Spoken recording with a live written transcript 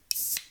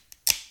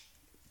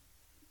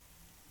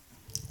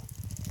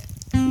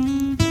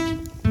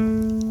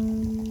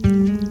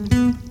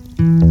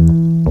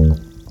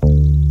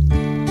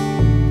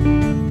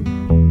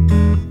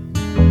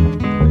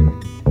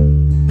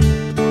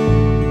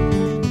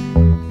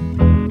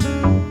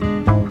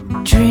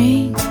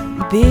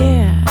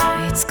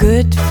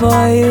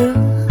for you.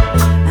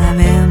 I'm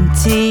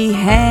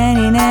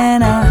empty-handed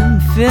and I'm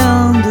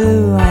feeling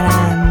blue, and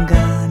I'm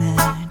gonna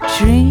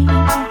dream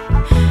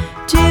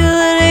till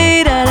the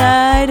day that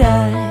I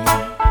die.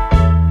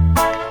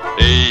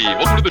 Hey,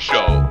 welcome to the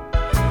show.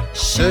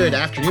 Good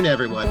afternoon,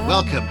 everyone.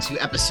 Welcome to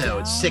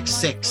episode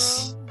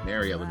 66,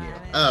 Mario Lemieux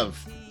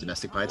of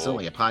Domestic Pints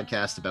Only, a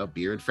podcast about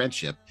beer and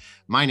friendship.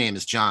 My name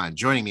is John.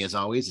 Joining me, as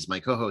always, is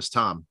my co-host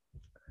Tom.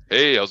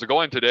 Hey, how's it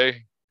going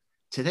today?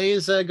 Today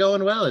is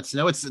going well.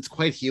 It's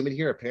quite humid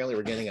here. Apparently,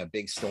 we're getting a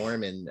big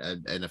storm in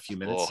a few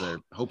minutes.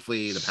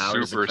 Hopefully, the power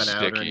doesn't cut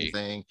out or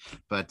anything.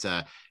 But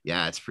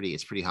yeah, it's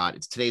pretty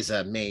hot. Today's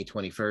May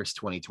 21st,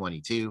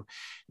 2022,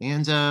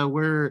 and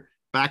we're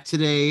back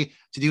today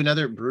to do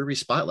another brewery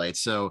spotlight.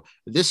 So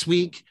this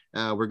week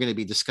we're going to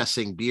be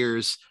discussing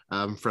beers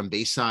from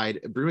Bayside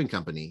Brewing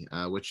Company,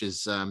 which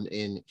is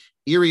in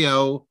Erie,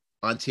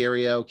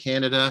 Ontario,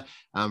 Canada.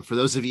 For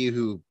those of you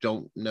who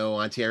don't know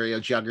Ontario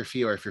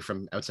geography, or if you're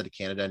from outside of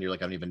Canada and you're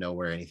like, I don't even know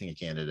where anything in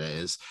Canada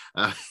is.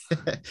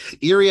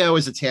 Erie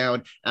is a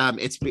town.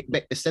 It's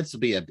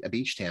ostensibly a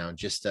beach town,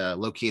 just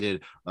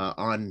located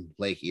on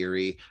Lake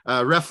Erie.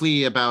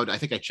 Roughly about, I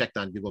think I checked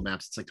on Google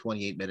Maps, it's like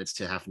 28 minutes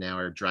to half an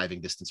hour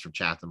driving distance from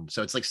Chatham.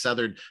 So it's like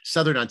southern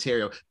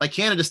Ontario. By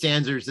Canada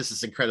standards, this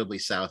is incredibly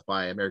south.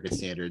 By American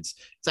standards,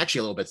 it's actually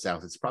a little bit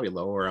south. It's probably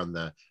lower on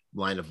the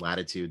line of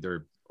latitude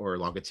or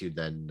longitude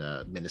than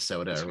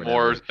Minnesota. It's or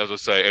more, as I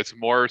say, it's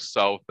more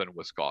south than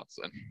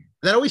Wisconsin.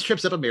 That always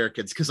trips up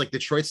Americans because like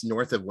Detroit's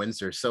north of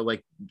Windsor. So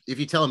like if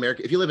you tell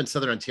America, if you live in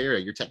Southern Ontario,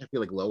 you're technically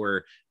like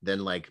lower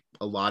than like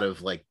a lot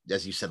of like,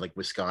 as you said, like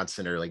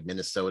Wisconsin or like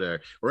Minnesota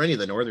or any of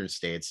the northern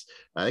states.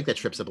 I think that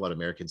trips up a lot of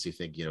Americans who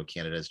think,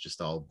 Canada is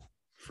just all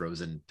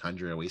frozen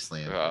tundra and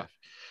wasteland. Yeah.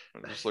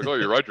 I'm just like, oh,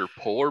 you ride your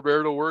polar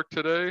bear to work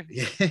today?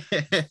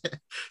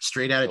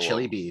 Straight out of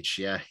Chili Beach.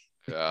 Yeah.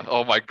 Yeah.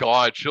 Oh my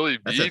God, Chili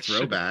Beach. That's a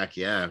throwback.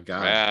 Yeah.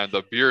 God. Man,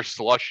 the beer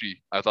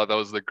slushy. I thought that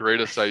was the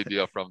greatest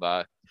idea from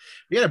that.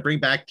 We got to bring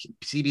back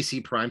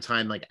CBC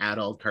primetime like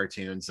adult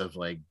cartoons of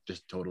like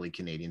just totally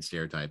Canadian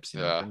stereotypes.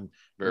 Yeah.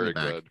 Very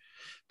good.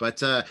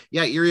 But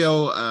yeah, Erie,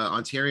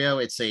 Ontario.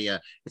 It's a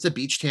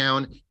beach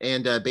town,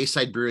 and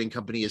Bayside Brewing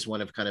Company is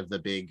one of kind of the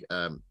big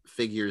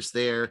figures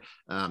there.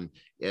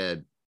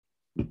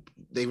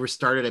 They were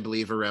started, I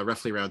believe,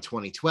 roughly around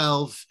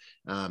 2012.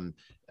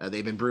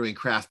 They've been brewing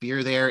craft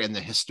beer there in the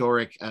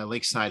historic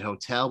Lakeside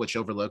Hotel, which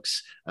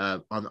overlooks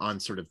on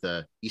sort of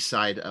the east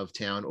side of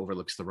town,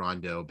 overlooks the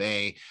Rondeau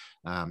Bay.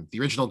 The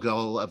original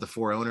goal of the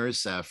four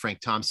owners, Frank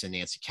Thompson,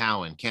 Nancy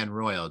Cowan, Ken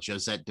Royal,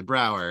 Josette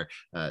DeBrouwer,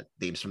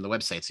 names from the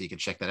website, so you can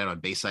check that out on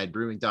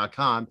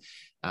baysidebrewing.com,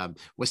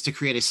 was to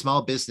create a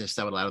small business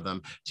that would allow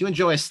them to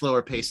enjoy a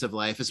slower pace of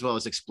life as well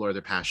as explore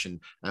their passion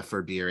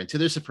for beer. And to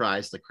their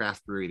surprise, the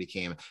craft brewery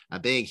became a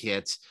big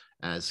hit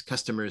as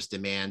customers'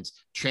 demand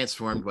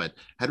transformed what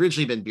had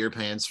originally been beer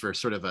pans for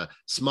sort of a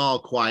small,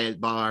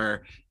 quiet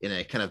bar in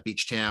a kind of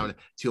beach town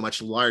to a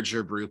much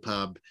larger brew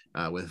pub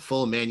with a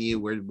full menu,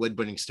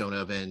 wood-burning pizza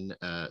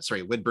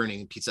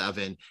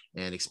oven,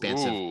 and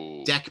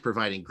expansive deck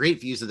providing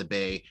great views of the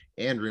bay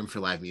and room for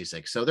live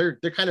music. So they're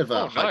kind of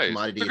a hot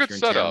commodity if you're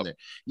in town there.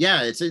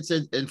 Yeah, it's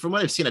and from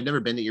what I've seen, I've never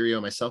been to Erie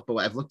myself, but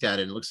I've looked at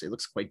it and it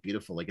looks quite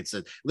beautiful. Like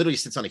literally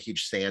sits on a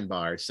huge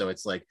sandbar, so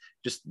it's like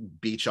just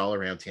beach all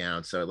around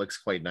town. So it looks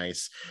quite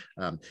nice.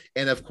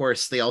 And of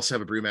course, they also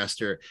have a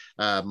brewmaster,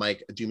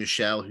 Mike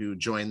Dumichel, who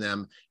joined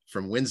them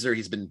from Windsor.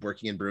 He's been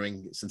working in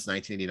brewing since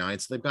 1989,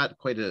 so they've got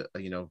quite a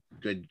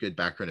good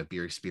background of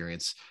beer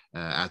experience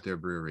at their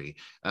brewery.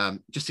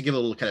 Just to give a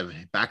little kind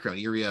of background,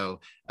 Erie,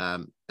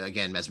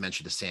 again, as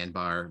mentioned, a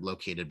sandbar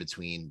located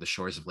between the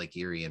shores of Lake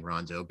Erie and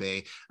Rondeau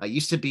Bay.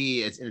 Used to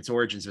be, in its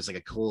origins, it was like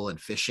a coal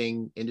and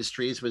fishing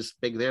industries was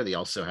big there. They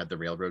also had the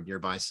railroad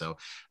nearby, so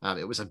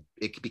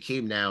it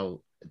became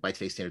now, by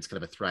today's standards,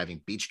 kind of a thriving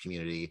beach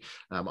community.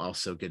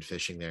 Also good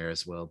fishing there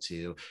as well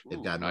too.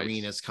 They've got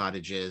marinas,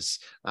 cottages.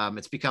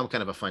 It's become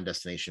kind of a fun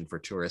destination for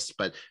tourists.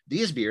 But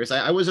these beers,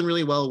 I wasn't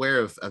really well aware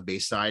of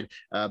Bayside,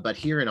 but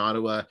here in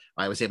Ottawa,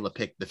 I was able to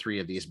pick the three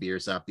of these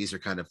beers up. These are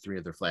kind of three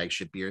of their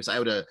flagship beers. I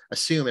would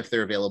assume if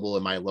they're available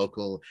in my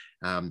local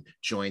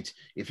joint,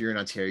 if you're in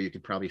Ontario, you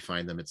could probably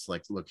find them. It's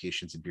like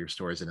locations in beer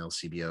stores and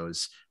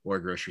LCBOs or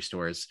grocery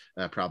stores,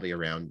 probably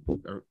around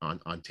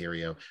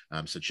Ontario.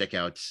 So check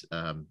out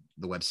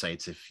the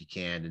websites if you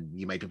can, and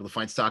you might be able to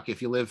find stock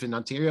if you live in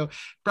Ontario.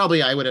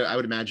 Probably, I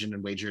would imagine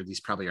and wager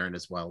these probably aren't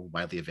as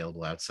widely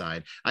available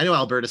outside. I know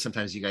Alberta,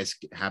 sometimes you guys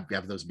have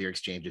those beer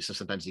exchanges, so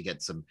sometimes you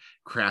get some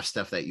craft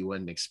stuff that you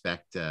wouldn't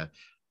expect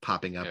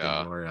popping up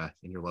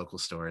in your local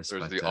stores.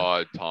 There's the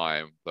odd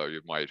time though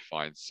you might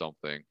find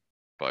something,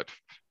 but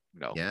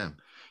no. Yeah.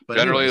 But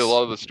generally, anyways, a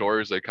lot of the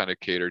stores, they kind of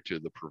cater to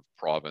the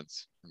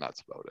province, and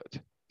that's about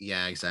it.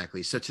 Yeah,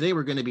 exactly. So today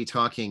we're going to be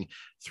talking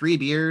three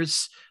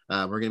beers.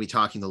 We're going to be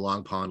talking the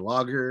Long Pond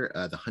Lager,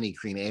 the Honey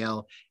Cream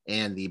Ale,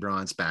 and the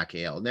Bronze Back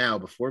Ale. Now,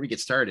 before we get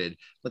started,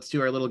 let's do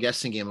our little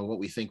guessing game of what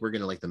we think we're going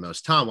to like the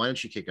most. Tom, why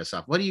don't you kick us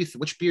off? What do you?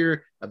 Which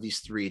beer of these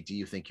three do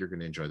you think you're going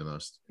to enjoy the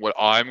most? What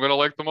I'm going to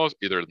like the most,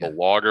 either the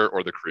lager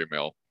or the cream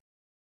ale.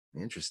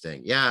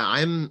 Interesting. Yeah,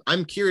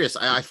 I'm curious.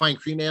 I find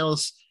cream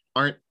ales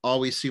aren't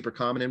always super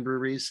common in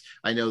breweries.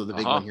 I know the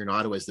big one here in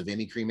Ottawa is the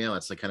Vimy cream ale.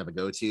 It's like kind of a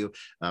go-to.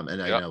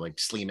 And I know like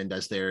Sleeman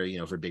does their,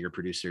 for bigger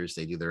producers,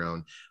 they do their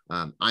own.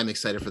 I'm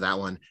excited for that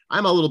one.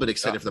 I'm a little bit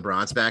excited for the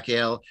Bronzeback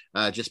ale,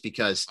 just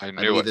because I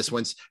knew this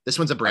one's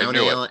a brown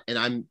ale, and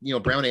I'm,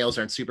 brown ales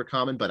aren't super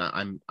common, but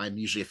I'm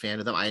usually a fan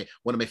of them.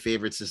 One of my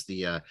favorites is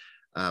the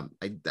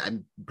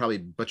I'm probably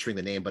butchering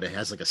the name, but it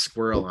has like a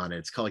squirrel on it.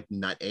 It's called like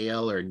Nut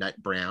Ale or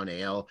Nut Brown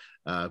Ale,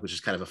 which is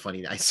kind of a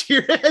funny. I see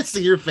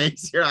your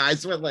face, your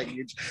eyes went like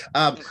huge.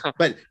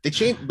 But they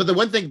changed. But the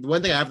one thing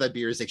I have that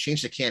beer is they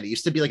changed the can. It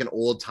used to be like an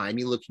old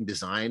timey looking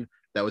design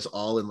that was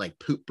all in like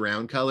poop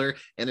brown color,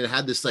 and it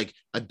had this like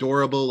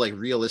adorable, like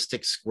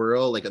realistic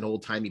squirrel, like an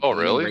old timey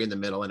right in the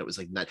middle, and it was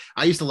like nut.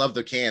 I used to love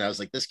the can. I was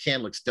like, this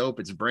can looks dope.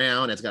 It's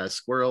brown. It's got a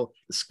squirrel,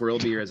 the squirrel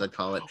beer as I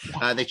call it.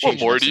 They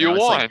changed. What more do you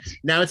want?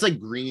 Now it's like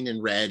green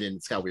and red, and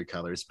it's got weird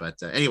colors.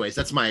 But anyways,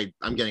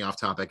 I'm getting off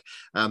topic.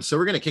 So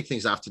we're gonna kick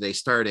things off today,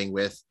 starting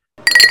with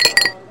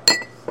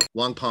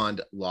Long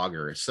Pond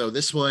Lager. So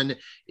this one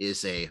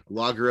is a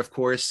lager, of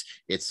course.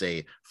 It's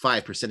a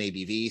 5%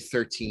 ABV,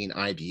 13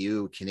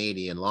 IBU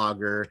Canadian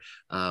lager.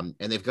 And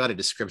they've got a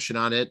description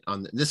on it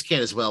on this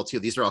can as well, too.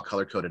 These are all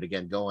color coded.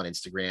 Again, go on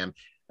Instagram,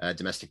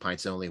 Domestic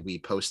Pints Only. We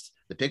post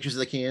the pictures of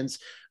the cans,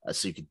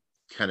 so you can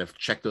kind of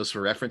check those for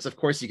reference. Of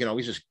course, you can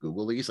always just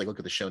Google these, like look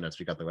at the show notes.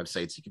 We got the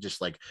websites. You can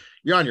just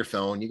you're on your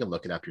phone, you can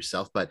look it up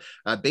yourself. But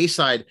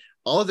Bayside,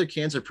 all of their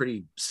cans are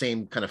pretty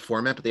same kind of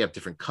format, but they have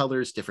different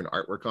colors, different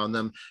artwork on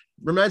them.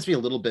 Reminds me a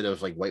little bit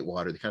of like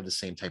Whitewater. They kind of the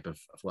same type of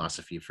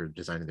philosophy for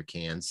designing their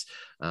cans,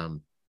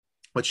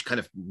 which kind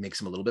of makes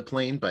them a little bit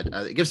plain, but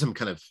it gives them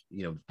kind of,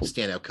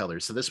 standout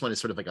colors. So this one is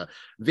sort of like a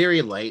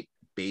very light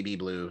baby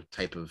blue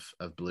type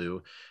of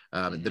blue.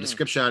 The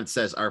description on it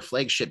says, our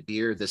flagship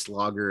beer, this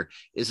lager,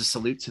 is a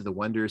salute to the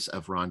wonders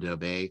of Rondeau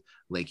Bay,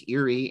 Lake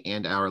Erie,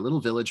 and our little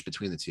village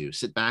between the two.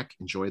 Sit back,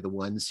 enjoy the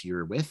ones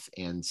you're with,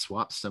 and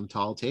swap some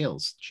tall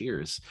tales.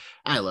 Cheers.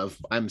 I'm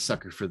a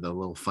sucker for the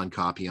little fun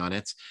copy on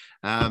it.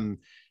 And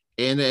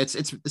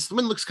this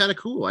one looks kind of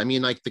cool. I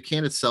mean, like the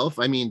can itself,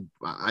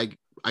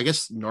 I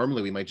guess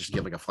normally we might just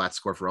give like a flat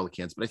score for all the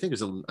cans, but I think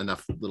there's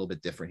enough little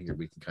bit different here.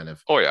 We can kind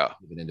of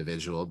give an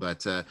individual,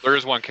 but there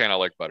is one can I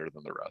like better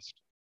than the rest.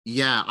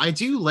 Yeah, I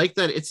do like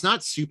that. It's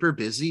not super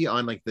busy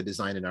on like the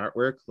design and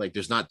artwork. Like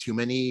there's not too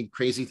many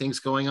crazy things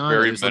going on.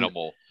 Very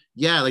minimal.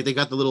 Like they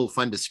got the little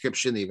fun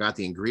description. They've got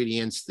the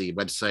ingredients, the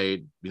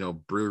website,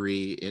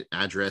 brewery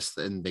address,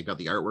 and they got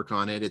the artwork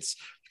on it. It's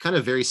kind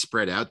of very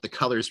spread out. The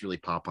colors really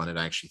pop on it.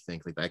 I actually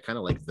think I kind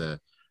of like the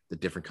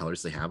different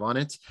colors they have on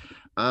it.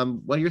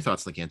 What are your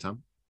thoughts, like,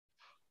 Tom?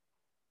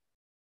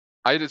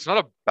 It's not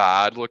a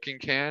bad looking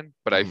can,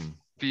 but I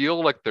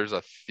feel like there's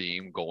a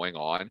theme going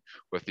on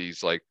with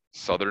these like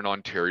Southern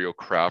Ontario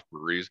craft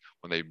breweries.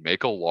 When they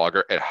make a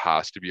lager, it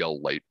has to be a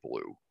light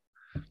blue.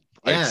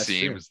 Yeah, it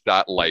seems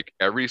that like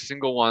every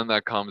single one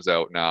that comes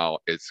out now,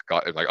 it's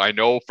got like, I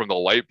know from the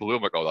light blue,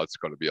 I'm like, oh, that's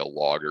going to be a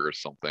lager or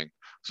something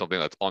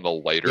that's on the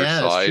lighter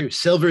side. That's true.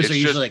 Silvers are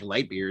usually like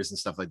light beers and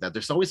stuff like that.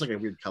 There's always like a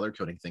weird color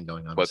coding thing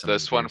going on. But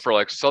this one for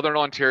like Southern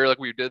Ontario, like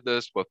we did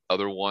this with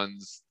other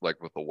ones, like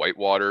with the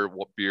Whitewater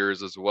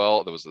beers as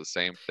well. That was the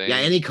same thing. Yeah,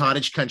 any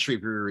cottage country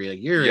brewery,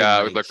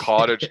 like the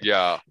cottage.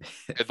 Yeah,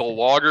 the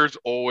lager's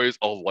always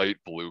a light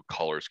blue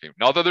color scheme.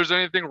 Not that there's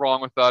anything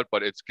wrong with that,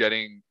 but it's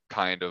getting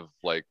kind of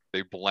like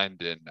they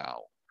blend in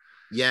now.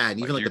 Yeah, and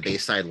even like the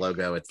Bayside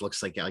logo, it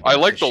looks like I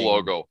like the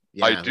logo.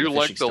 I do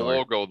like the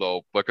logo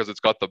though, because it's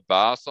got the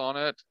bass on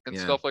it and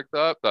stuff like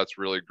that. That's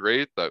really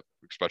great. That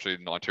especially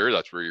in Ontario,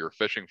 that's where you're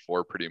fishing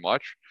for pretty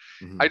much.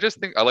 I just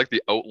think I like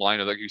the outline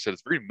of, like you said,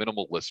 it's very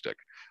minimalistic.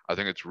 I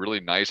think it's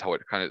really nice how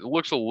it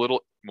looks a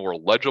little more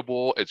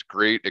legible. It's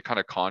great. It kind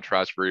of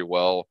contrasts very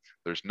well.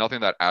 There's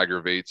nothing that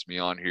aggravates me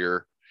on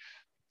here.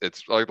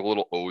 It's like the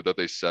little ode that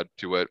they said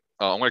to it.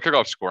 I'm going to kick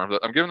off score.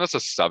 I'm giving this a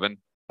 7.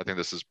 I think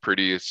this is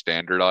pretty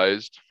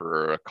standardized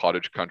for a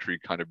cottage country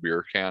kind of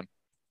beer can.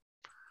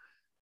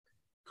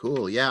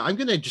 Cool. Yeah, I'm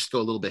gonna just go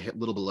a little bit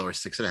lower,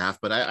 6.5.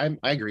 But I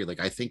agree. Like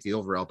I think the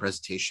overall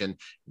presentation,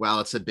 while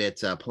it's a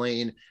bit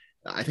plain,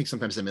 I think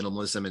sometimes the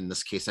minimalism in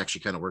this case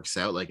actually kind of works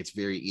out. Like it's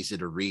very easy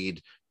to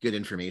read, good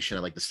information.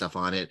 I like the stuff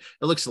on it.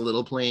 It looks a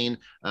little plain.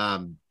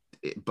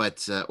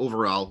 But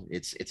overall,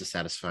 it's a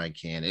satisfying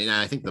can, and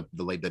I think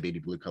the baby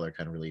blue color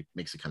kind of really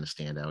makes it kind of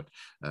stand out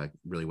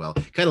really well.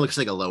 Kind of looks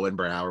like a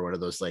Lowenbrau or one of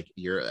those like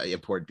your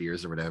import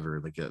beers or whatever.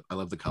 Like I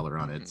love the color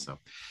on it. So,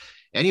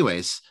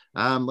 anyways,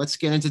 let's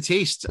get into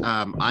taste.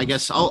 I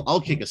guess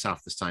I'll kick us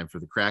off this time for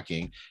the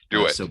cracking.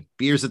 Do it. So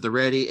beers at the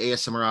ready.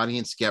 ASMR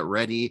audience, get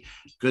ready.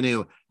 Going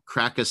to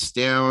crack us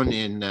down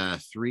in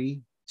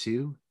 3,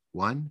 2,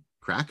 1.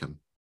 Crack them.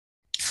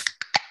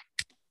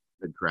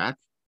 Good crack.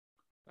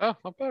 Oh,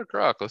 not bad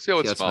crack. Let's see how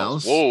it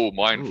smells. Whoa,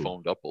 mine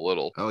foamed up a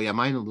little. Oh yeah,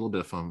 mine a little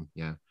bit of foam.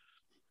 Yeah.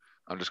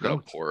 I'm just gonna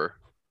pour.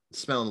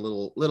 Smelling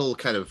a little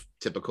kind of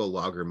typical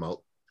lager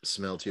malt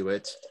smell to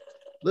it.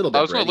 A little bit.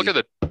 I was gonna look at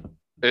it.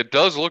 It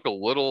does look a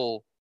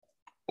little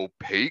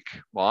opaque.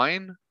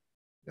 Mine.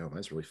 Oh,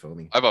 mine's really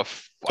foamy. I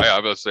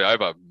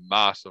have a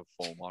massive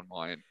foam on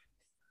mine.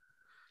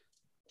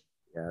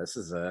 Yeah, this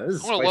is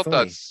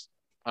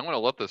I'm gonna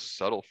let this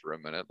settle for a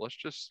minute. Let's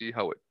just see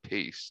how it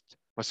tastes.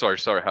 Oh,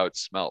 sorry, how it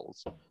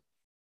smells.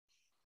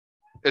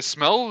 It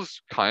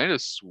smells kind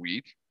of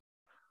sweet.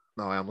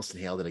 No, I almost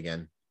inhaled it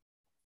again.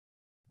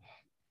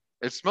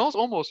 It smells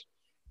almost.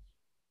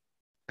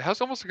 It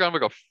has almost kind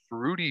of like a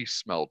fruity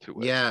smell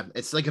to it. Yeah,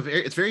 it's like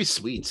it's very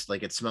sweet.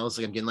 Like it smells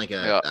like I'm getting like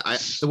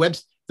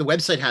the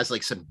website has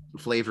like some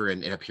flavor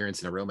and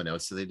appearance and aroma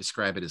notes. So they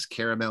describe it as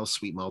caramel,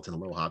 sweet malt, and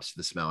low hops to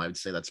the smell. I would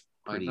say that's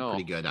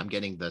pretty good. I'm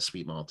getting the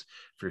sweet malt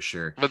for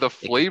sure. But the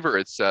flavor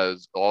it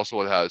says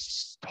also it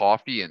has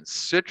toffee and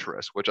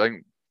citrus, which I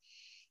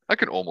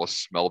can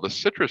almost smell the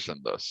citrus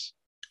in this.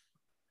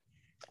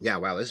 Yeah,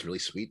 wow, this is really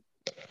sweet.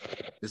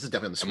 This is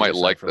definitely on the sweet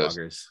side for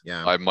lagers.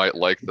 Yeah, I might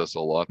like this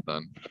a lot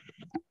then.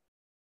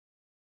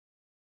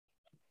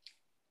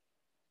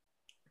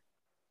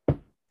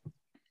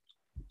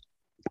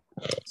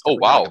 Oh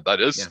wow, that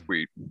is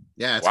sweet.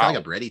 Yeah, it's kind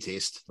of like a bready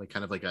taste, like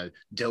kind of like a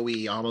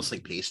doughy, almost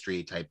like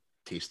pastry type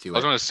taste to it. I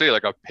was going to say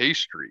like a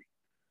pastry.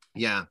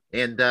 Yeah,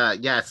 and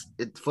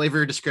it's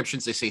flavor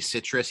descriptions. They say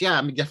citrus. Yeah,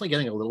 I'm definitely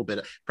getting a little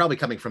bit. Probably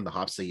coming from the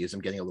hops they use. I'm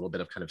getting a little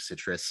bit of kind of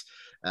citrus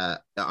on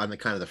the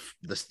kind of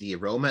the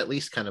aroma, at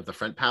least kind of the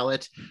front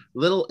palate.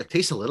 It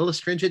tastes a little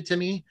astringent to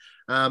me.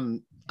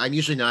 I'm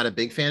usually not a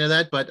big fan of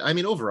that, but I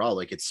mean overall,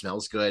 like it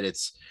smells good.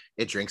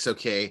 It drinks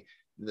okay.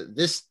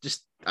 This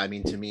just, I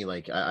mean, to me,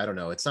 like I don't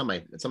know. It's not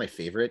my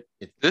favorite.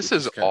 This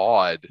is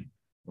odd.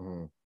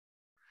 Mm-hmm.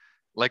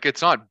 Like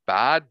it's not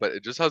bad, but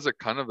it just has a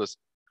kind of this.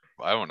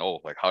 I don't know,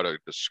 like how to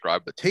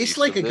describe the taste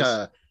like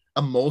a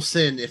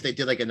Molson if they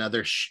did like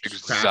another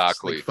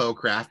faux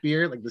craft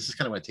beer. Like this is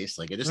kind of what it tastes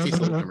like. It just tastes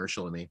a little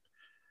commercial to me.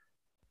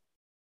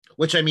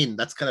 Which I mean,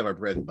 that's kind of our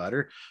bread and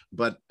butter.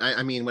 But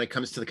I mean, when it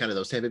comes to the kind of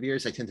those type of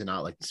beers, I tend to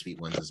not like the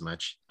sweet ones as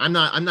much. I'm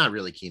not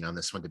really keen on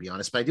this one, to be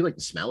honest. But I do like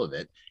the smell of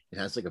it. It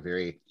has like a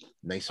very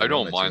nice. I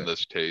don't mind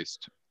this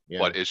taste,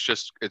 but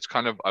it's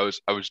kind of I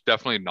was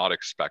definitely not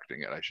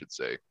expecting it, I should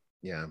say.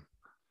 Yeah.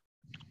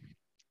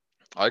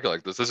 I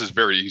like this. This is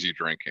very easy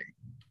drinking.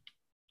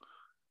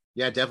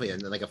 Yeah, definitely.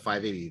 And then like a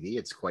 5 ABV,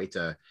 it's quite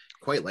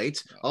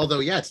light. Although,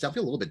 yeah, it's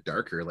definitely a little bit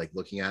darker, like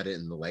looking at it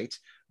in the light.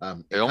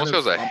 It almost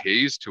has a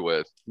haze to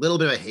it. A little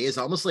bit of a haze,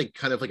 almost like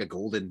kind of like a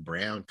golden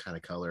brown kind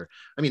of color.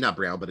 I mean, not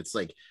brown, but it's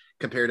like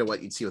compared to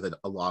what you'd see with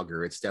a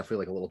lager, it's definitely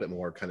like a little bit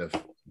more kind of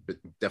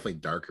definitely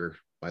darker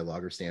by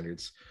lager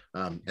standards.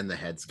 And the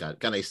head's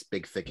got a nice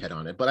big thick head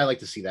on it. But I like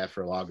to see that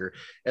for a lager.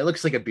 It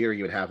looks like a beer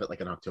you would have at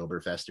like an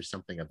Oktoberfest or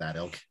something of that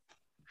ilk.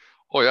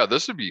 Oh yeah,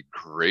 this would be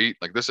great.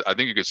 Like this, I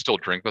think you could still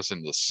drink this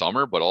in the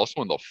summer, but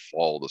also in the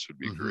fall, this would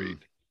be great.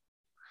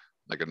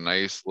 Like a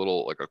nice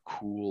little, like a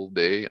cool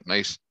day,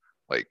 nice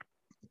like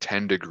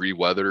 10-degree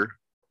weather.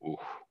 Ooh.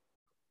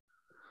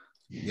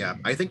 Yeah,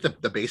 I think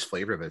the base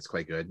flavor of it is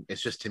quite good.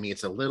 It's just, to me,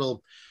 it's a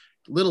little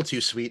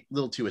too sweet, a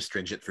little too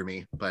astringent for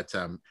me. But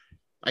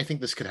I think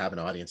this could have an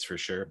audience for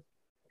sure.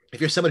 If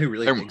you're someone who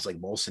really digs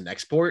like Molson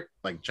Export,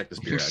 like check this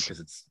beer out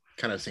because it's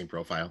kind of the same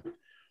profile.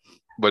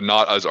 But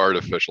not as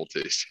artificial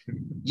taste.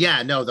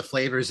 Yeah, no, the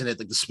flavors in it,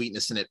 like the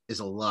sweetness in it, is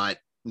a lot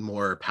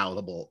more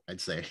palatable,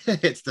 I'd say.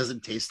 It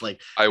doesn't taste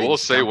like. I will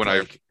say when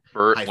I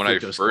first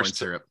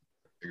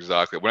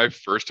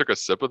took a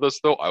sip of this,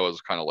 though, I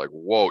was kind of like,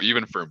 whoa.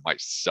 Even for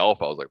myself,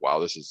 I was like, wow,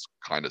 this is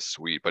kind of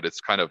sweet, but it's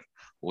kind of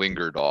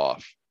lingered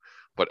off.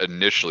 But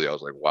initially, I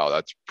was like, wow,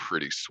 that's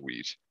pretty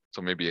sweet.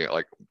 So maybe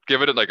like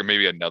give it like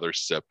maybe another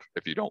sip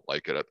if you don't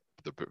like it at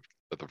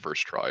the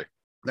first try.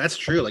 That's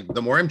true. Like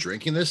the more I'm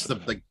drinking this,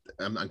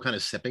 I'm kind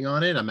of sipping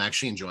on it. I'm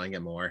actually enjoying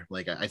it more.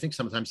 Like I think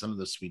sometimes some of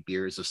the sweet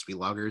beers, the sweet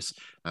lagers,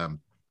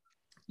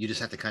 you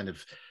just have to kind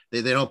of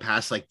they don't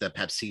pass like the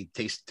Pepsi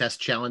taste test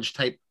challenge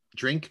type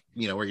drink,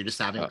 where you're just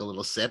having like a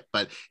little sip.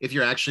 But if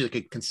you're actually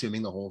like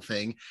consuming the whole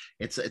thing,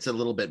 it's a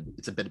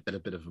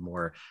bit of a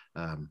more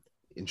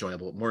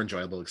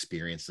enjoyable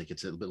experience. Like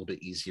it's a little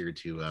bit easier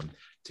to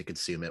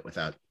consume it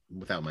without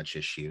much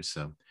issue.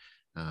 So.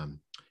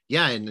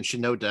 Yeah, and I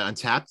should note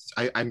Untappd.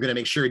 I'm going to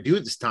make sure to do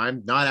it this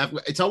time. Not after,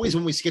 it's always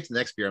when we skip to the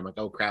next beer. I'm like,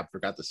 oh crap,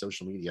 forgot the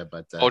social media.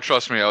 But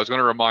trust me, I was going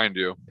to remind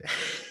you.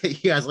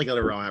 He has like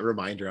a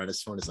reminder on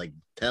his phone. It's like,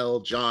 tell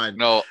John.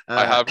 No,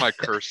 I have my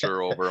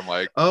cursor over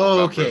my.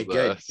 Oh, okay,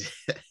 good.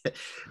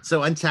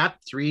 So Untappd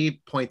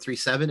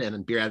 3.37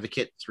 and Beer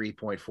Advocate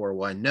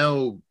 3.41.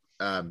 No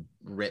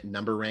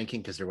number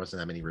ranking because there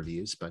wasn't that many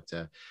reviews, but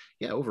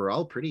yeah,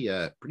 overall pretty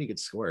good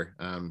score.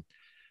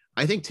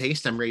 I think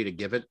taste, I'm ready to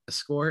give it a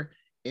score.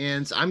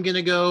 And I'm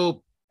gonna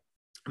go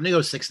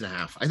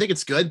 6.5. I think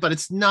it's good, but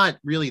it's not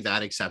really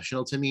that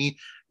exceptional to me.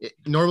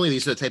 Normally,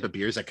 these are the type of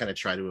beers I kind of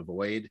try to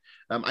avoid.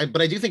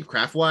 But I do think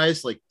craft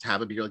wise, like to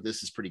have a beer like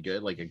this is pretty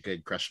good, like a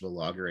good crushable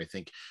lager. I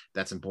think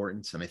that's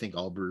important, and I think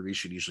all breweries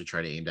should usually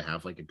try to aim to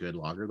have like a good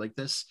lager like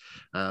this.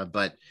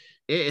 But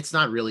it's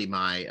not really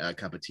my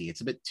cup of tea.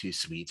 It's a bit too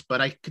sweet, but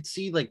I could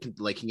see like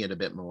liking it a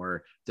bit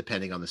more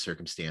depending on the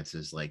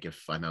circumstances. Like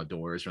if I'm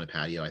outdoors or on a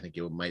patio, I think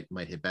it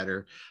might hit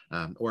better.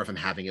 Or if I'm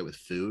having it with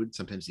food,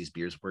 sometimes these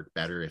beers work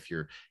better if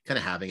you're kind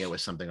of having it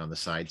with something on the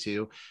side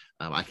too.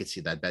 I could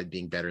see that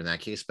being better in that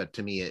case, but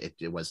to me,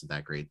 it wasn't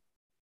that great.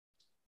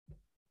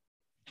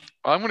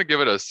 I'm going to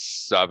give it a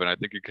 7. I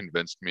think you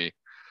convinced me.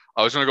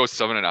 I was going to go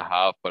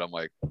 7.5, but I'm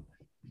like,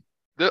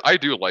 I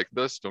do like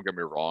this. Don't get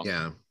me wrong.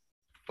 Yeah.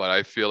 But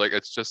I feel like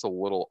it's just a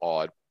little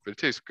odd. But it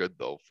tastes good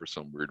though for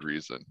some weird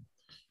reason.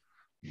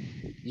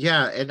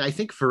 Yeah, and I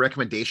think for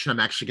recommendation, I'm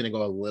actually going to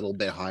go a little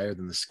bit higher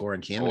than the score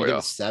in Cam. I'm going to give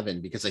it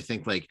 7 because I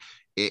think like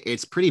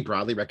it's pretty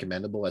broadly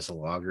recommendable as a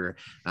lager.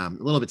 A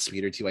little bit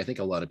sweeter too. I think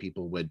a lot of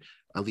people would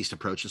at least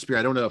approach this beer.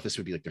 I don't know if this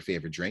would be like their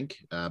favorite drink,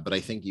 but I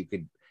think you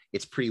could.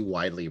 It's pretty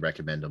widely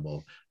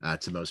recommendable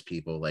to most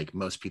people. Like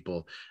most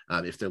people,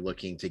 if they're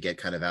looking to get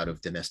kind of out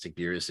of domestic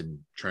beers and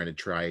trying to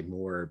try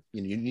more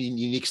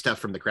unique stuff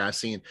from the craft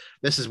scene,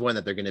 this is one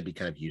that they're going to be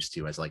kind of used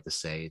to. As I like to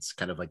say, it's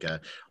kind of like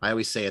I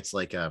always say it's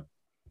like a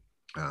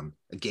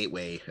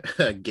gateway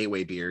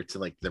beer to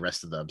like the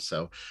rest of them.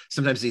 So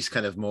sometimes these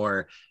kind of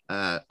more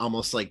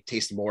almost like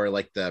taste more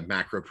like the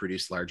macro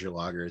produced larger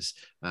lagers.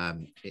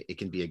 It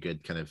can be a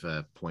good kind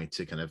of point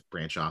to kind of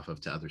branch off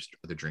of to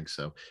other drinks.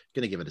 So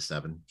gonna give it a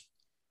 7.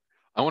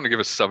 I want to give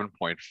a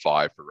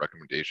 7.5 for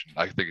recommendation.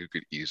 I think you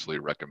could easily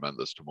recommend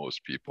this to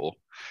most people.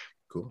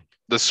 Cool.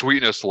 The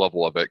sweetness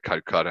level of it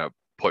kind of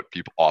put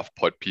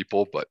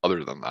people, but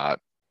other than that,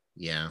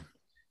 yeah.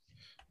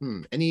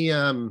 Any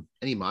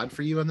mod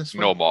for you on this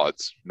one? No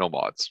mods.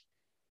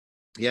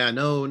 Yeah,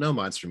 no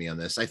mods for me on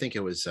this. I think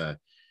it was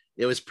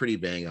pretty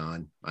bang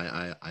on.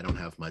 I don't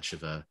have much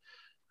of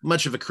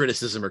a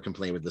criticism or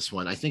complaint with this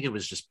one. I think it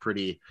was just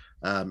pretty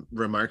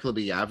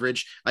remarkably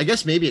average. I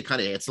guess maybe it kind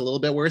of hits a little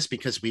bit worse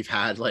because we've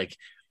had like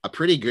a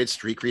pretty good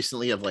streak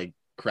recently of like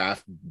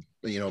craft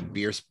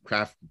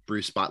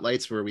brew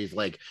spotlights where we've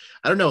like,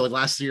 I don't know, the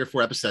last 3 or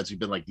 4 episodes we've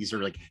been like, these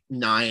are like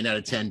 9 out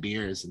of 10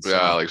 beers and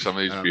yeah, like some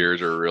of these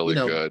beers are really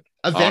good.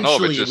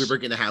 Eventually we were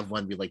going to have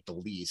one be like the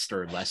least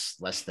or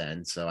less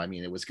than, so I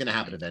mean it was going to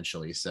happen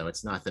eventually, so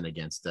it's nothing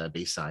against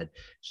Bayside.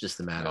 It's just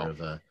a matter of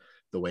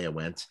the way it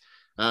went.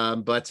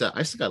 But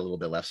I still got a little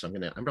bit left, so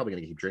I'm probably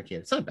gonna keep drinking it.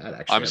 It's not bad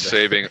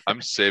actually.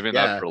 I'm saving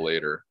that for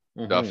later.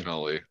 Mm-hmm.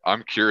 Definitely.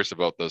 I'm curious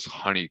about this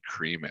honey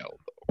cream ale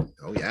though.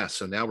 Oh yeah,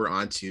 so now we're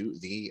on to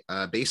the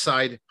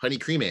Bayside honey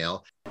cream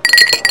ale.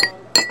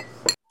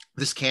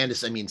 This can is,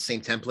 same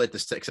template,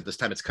 except this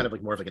time it's kind of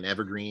like more of like an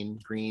evergreen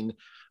green.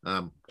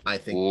 I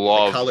think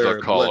the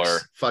color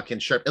looks fucking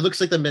sharp. It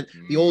looks like the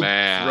old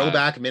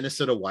throwback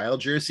Minnesota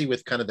Wild jersey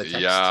with kind of the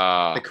text,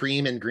 the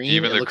cream and green.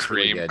 Even the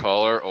cream really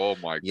color. Oh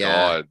my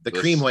god, the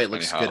cream white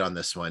looks good on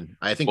this one.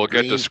 I think we'll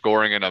get to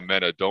scoring in a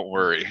minute. Don't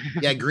worry.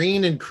 Yeah,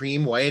 green and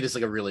cream white is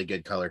like a really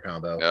good color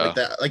combo. Yeah. Like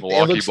that, like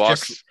Milwaukee it looks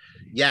Bucks. just.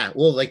 Yeah,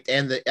 well, like,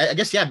 and I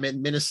guess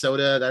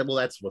Minnesota.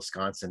 That's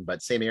Wisconsin,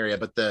 but same area.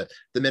 But the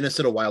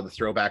Minnesota Wild, the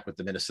throwback with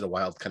the Minnesota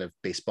Wild kind of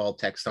baseball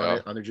text on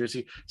it on their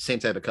jersey, same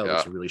type of color.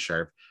 It's really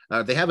sharp.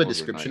 They have a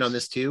description on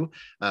this too.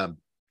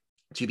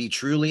 To be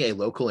truly a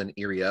local in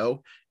Erie,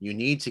 you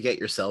need to get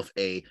yourself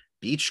a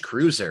beach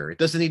cruiser. It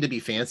doesn't need to be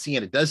fancy,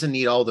 and it doesn't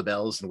need all the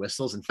bells and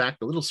whistles. In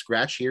fact, a little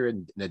scratch here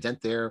and a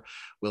dent there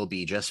will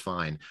be just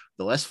fine.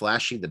 The less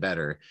flashy, the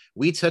better.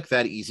 We took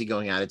that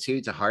easygoing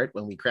attitude to heart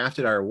when we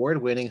crafted our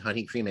award-winning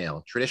honey cream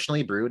ale.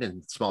 Traditionally brewed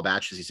in small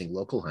batches using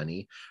local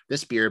honey,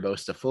 this beer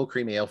boasts a full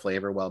cream ale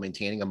flavor while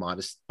maintaining a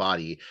modest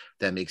body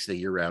that makes it a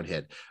year-round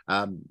hit.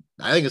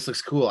 I think this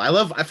looks cool.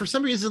 For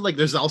some reason, like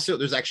there's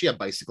actually a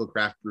bicycle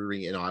craft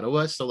brewery in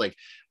Ottawa. So like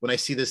when I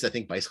see this, I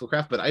think bicycle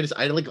craft, but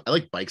I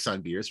like bikes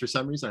on beers for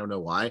some reason. I don't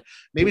know why.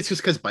 Maybe it's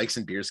just because bikes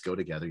and beers go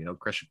together,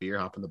 crush a beer,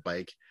 hop on the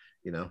bike,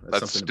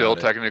 that's still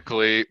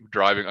technically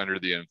driving under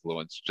the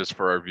influence, just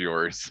for our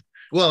viewers.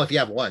 Well, if you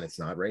have one, it's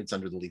not, right? It's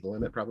under the legal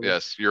limit, probably.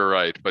 Yes, you're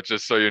right. But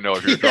just so you know,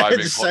 if you're driving,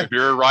 if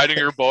you're riding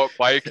your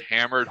bike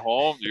hammered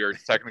home, you're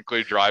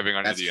technically driving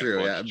under the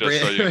influence. Yeah.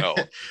 Just so you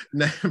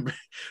know.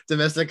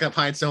 Domestic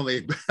Pints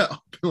only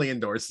openly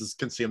endorses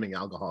consuming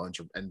alcohol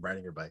and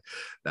riding your bike.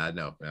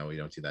 No, we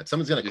don't do that.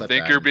 Someone's gonna clip that.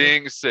 You think you're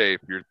being safe.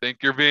 You think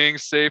you're being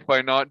safe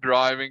by not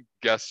driving.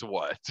 Guess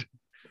what?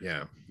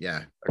 Yeah.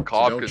 A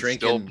cop could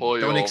still pull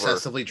you over. Don't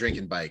excessively drink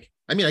and bike.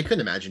 I mean, I couldn't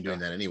imagine doing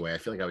that anyway. I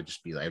feel like I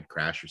would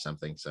crash or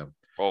something. So.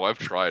 Oh, I've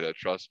tried it.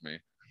 Trust me,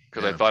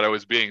 because I thought I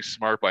was being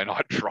smart by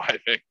not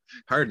driving.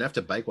 Hard enough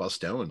to bike while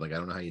stoned. Like I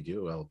don't know how you do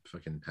it. Well,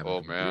 fucking.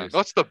 Oh man,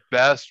 that's the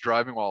best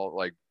driving while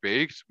like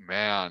baked.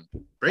 Man,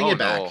 bring it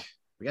back. No.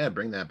 We gotta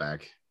bring that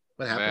back.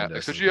 What happened?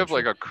 Because you have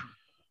like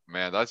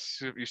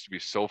that's used to be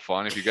so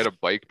fun. If you get a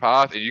bike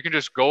path and you can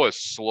just go as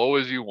slow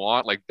as you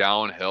want, like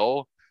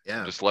downhill.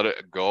 Yeah. Just let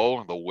it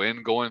go. The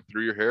wind going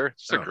through your hair.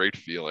 It's a great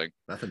feeling.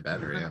 Nothing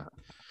better. Yeah.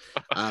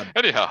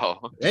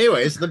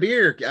 Anyways, the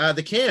beer,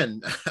 the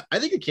can. I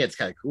think the can's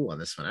kind of cool on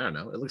this one. I don't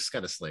know. It looks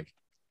kind of slick.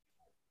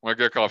 My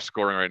Gekkoff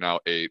scoring right now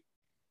 8.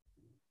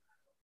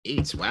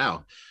 8.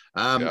 Wow.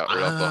 Right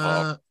off the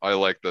hop. I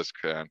like this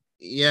can.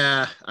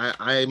 Yeah,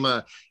 I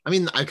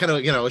mean, I kind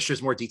of, wish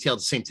there's more detailed,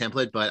 the same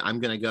template, but I'm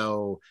gonna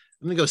go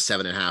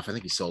 7.5. I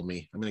think you sold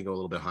me. I'm gonna go a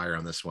little bit higher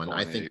on this one.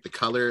 I think the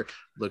color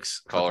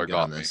looks color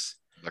got me. This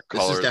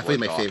is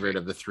definitely my favorite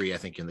of the three, I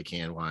think, in the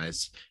can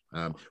wise.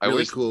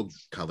 Really cool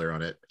color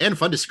on it, and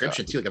fun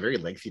description too, like a very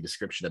lengthy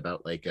description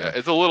about like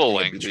it's a little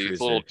lengthy,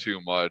 it's a little too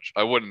much.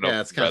 I wouldn't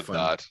have it's kind of fun.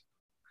 That.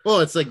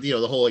 Well, it's like the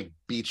whole like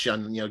beach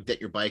on get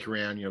your bike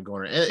around,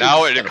 going around.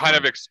 Now it kind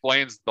of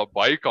explains the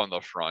bike on the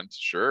front,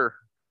 sure.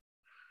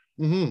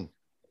 Mm-hmm.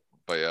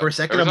 But yeah, for a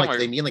second I'm like, do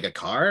they mean like a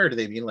car, or do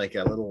they mean like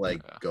a little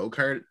like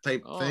go-kart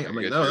type thing? I'm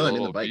like, no, I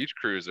mean the bike. Beach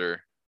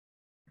cruiser.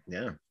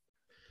 Yeah,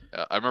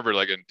 I remember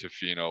like in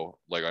Tofino,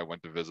 like I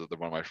went to visit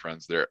one of my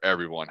friends there.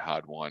 Everyone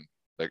had one.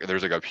 Like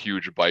there's like a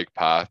huge bike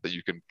path that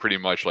you can pretty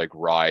much like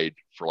ride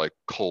for like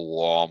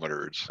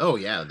kilometers. Oh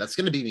yeah, that's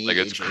gonna be me. Like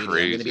it's crazy.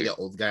 I'm gonna be the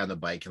old guy on the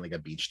bike in like a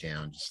beach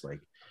town, just like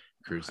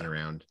cruising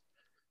around,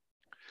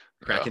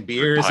 cracking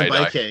beers and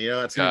biking.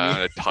 It's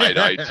gonna be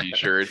tie-dye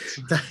t-shirts.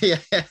 Yeah,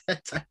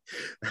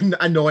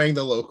 annoying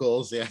the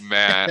locals. Yeah,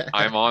 man,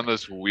 I'm on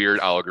this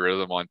weird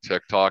algorithm on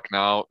TikTok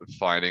now,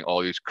 finding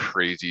all these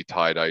crazy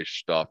tie-dye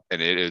stuff,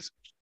 and it is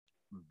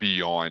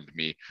beyond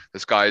me.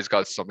 This guy's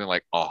got something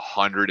like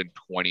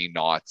 120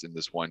 knots in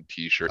this one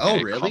t-shirt. Oh,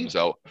 and it really? Comes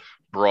out,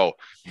 bro,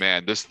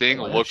 man, this thing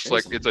looks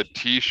like it's a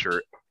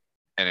t-shirt,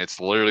 and it's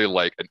literally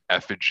like an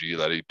effigy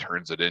that he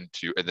turns it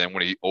into. And then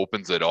when he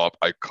opens it up,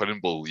 I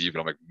couldn't believe it.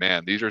 I'm like,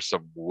 man, these are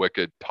some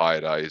wicked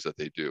tie-dyes that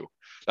they do.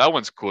 That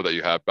one's cool that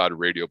you have bad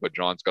radio, but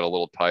John's got a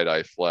little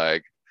tie-dye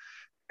flag,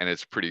 and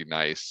it's pretty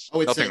nice.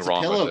 Oh, it's a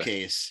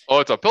pillowcase.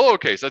 Oh, it's a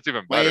pillowcase. That's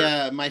even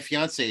better. My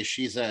fiance,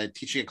 she's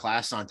teaching a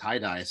class on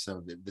tie-dye,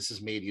 so this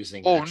is made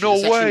using. Oh, no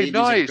way!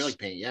 Nice. Acrylic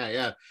paint.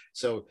 Yeah.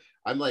 So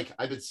I'm like,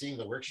 I've been seeing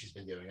the work she's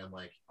been doing. I'm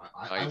like,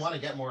 I want to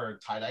get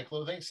more tie-dye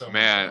clothing. So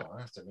man, I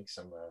have to make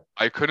some.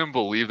 I couldn't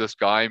believe this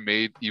guy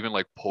made even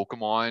like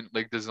Pokemon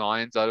like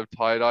designs out of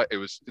tie-dye. It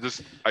was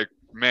this.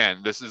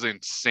 This is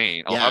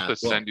insane. I'll have to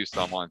send you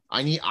someone.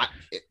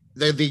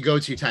 The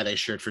go-to tie-dye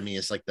shirt for me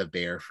is like the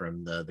bear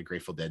from the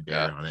Grateful Dead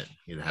bear on it.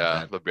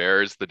 The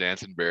bears, the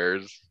dancing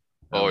bears.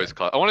 Always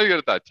I want to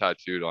get that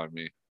tattooed on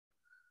me.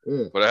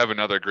 But I have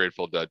another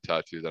Grateful Dead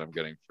tattoo that I'm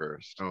getting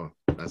first. Oh,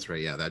 that's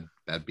right. Yeah,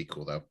 that'd be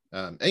cool though.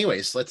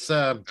 Anyways, let's do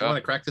you want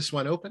to crack this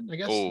one open, I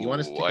guess? You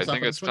want to I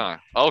think it's time.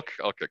 I'll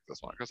kick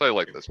this one because I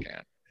like this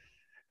can.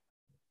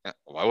 I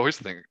always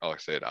think I'll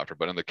say it after,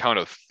 but in the count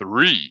of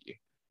 3,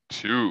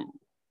 2,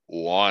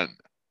 1,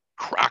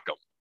 crack them.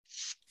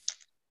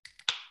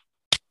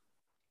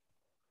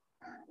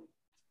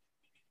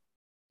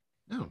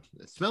 No,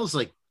 it smells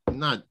like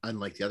not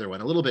unlike the other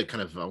one. A little bit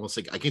kind of almost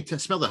like I can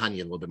smell the honey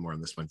a little bit more on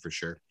this one for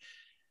sure.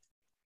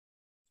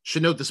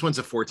 Should note this one's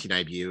a 14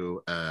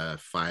 IBU,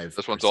 5.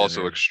 This one's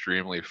also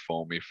extremely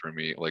foamy for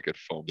me. Like it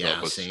foamed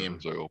up as soon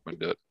as I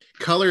opened it.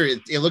 Color,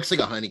 it looks like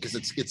a honey because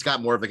it's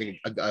got more of like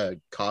a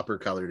copper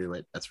color to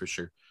it. That's for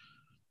sure.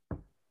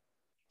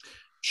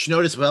 Should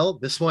note as well,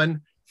 this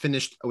one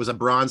was a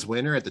bronze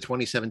winner at the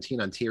 2017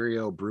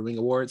 Ontario Brewing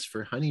Awards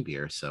for honey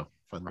beer. So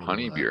fun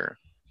honey beer.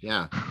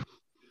 Yeah.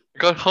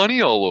 Got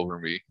honey all over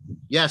me.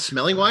 Yeah,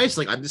 smelling wise,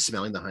 like I'm just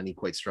smelling the honey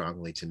quite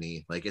strongly to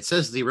me. Like it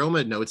says the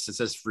aroma notes, it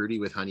says fruity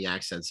with honey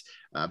accents.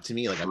 To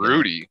me, like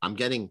fruity. I'm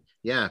getting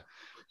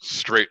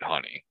straight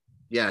honey.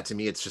 Yeah, to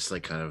me it's just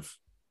like kind of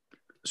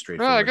straight.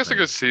 Yeah, I guess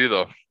honey. I could see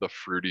the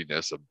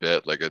fruitiness a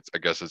bit. Like I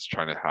guess it's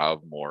trying to have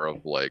more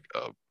of like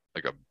a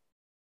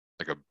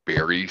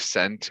berry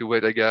scent to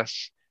it, I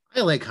guess.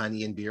 I like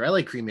honey in beer. I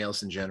like cream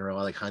ales in general.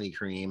 I like honey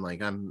cream.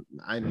 Like I'm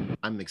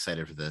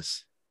excited for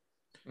this.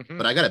 Mm-hmm.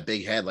 But I got a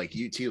big head like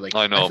you too. Like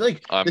I know. I feel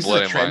like this is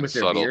a trend with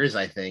their subtle. beers.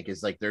 I think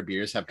is like their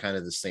beers have kind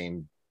of the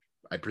same,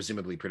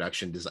 presumably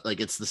production design. Like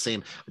it's the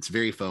same. It's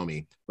very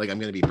foamy. Like I'm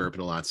gonna be burping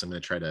a lot, so I'm gonna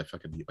try to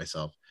fucking mute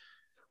myself.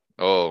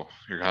 Oh,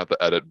 you're gonna have to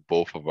edit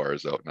both of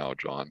ours out now,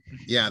 John.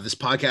 Yeah, this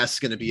podcast is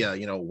gonna be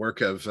a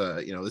work of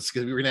we're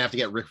gonna have to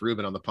get Rick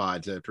Rubin on the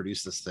pod to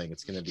produce this thing.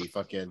 It's gonna be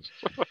fucking.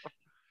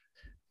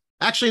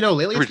 Actually, no.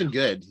 Lately, it's been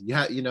good.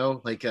 Yeah,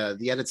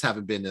 the edits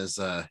haven't been as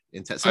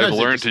intense. I've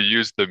learned to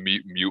use the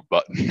mute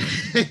button.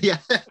 yeah.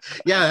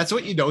 That's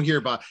what you don't hear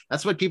about.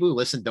 That's what people who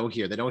listen don't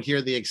hear. They don't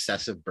hear the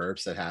excessive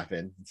burps that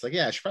happen. It's like,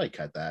 yeah, I should probably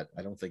cut that.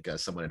 I don't think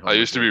someone at home. I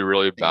used to be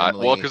really bad.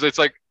 Well, because it's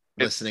like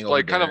listening,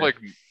 like kind of like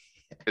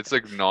it's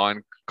like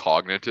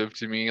non-cognitive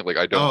to me. Like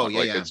I don't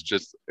it's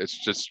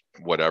just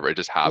whatever. It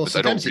just happens.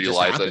 I don't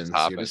realize that it's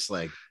happening.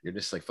 You're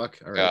just like fuck.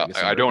 All right.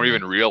 Yeah, I don't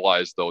even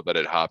realize though that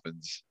it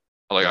happens.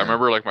 Like I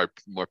remember like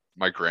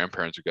my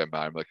grandparents would get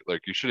mad. I'm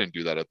like you shouldn't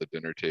do that at the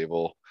dinner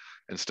table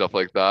and stuff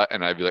like that.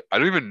 And I'd be like, I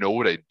don't even know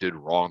what I did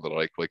wrong that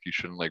like you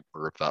shouldn't like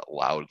burp that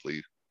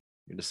loudly.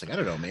 You're just like, I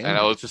don't know, man. And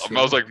I was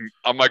like,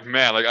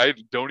 man, like I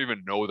don't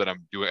even know that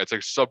I'm doing it. It's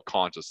like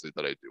subconsciously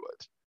that I do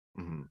it.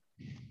 Mm-hmm.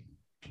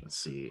 Let's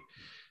see.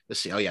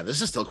 Oh yeah,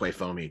 this is still quite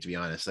foamy to be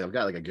honest. Like, I've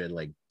got like a good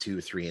like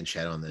 2-3 inch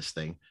head on this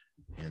thing.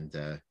 And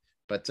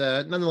but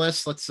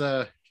nonetheless, let's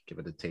give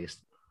it a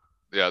taste.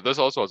 Yeah, this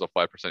also has a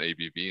 5%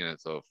 ABV and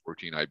it's a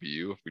 14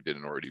 IBU if we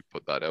didn't already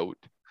put that out.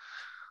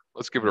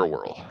 Let's give it a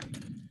whirl.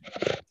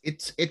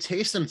 It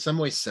tastes in some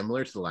ways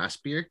similar to the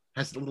last beer.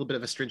 Has a little bit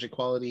of astringent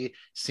quality,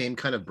 same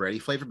kind of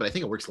bready flavor, but I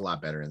think it works a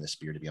lot better in this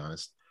beer, to be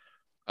honest.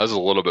 Has a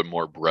little bit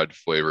more bread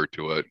flavor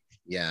to it.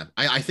 Yeah,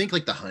 I think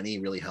like the honey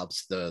really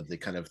helps the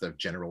kind of the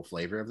general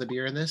flavor of the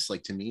beer in this.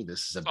 Like to me,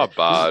 this is not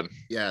bad.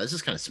 This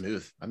is kind of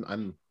smooth.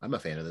 I'm a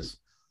fan of this.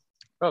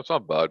 No, it's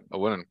not bad. I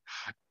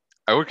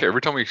would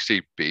every time we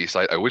say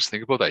Bayside, I always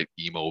think about that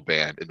emo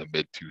band in the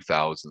mid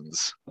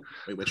 2000s.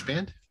 Wait, which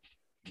band?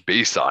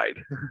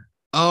 Bayside.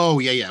 Oh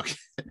yeah. Okay.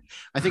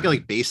 I think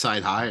like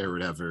Bayside High or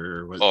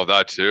whatever.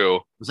 That too.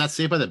 Was that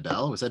Saved by the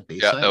Bell? Was that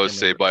Bayside? Yeah, that was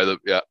Saved by the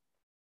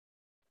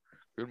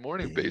Good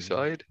morning,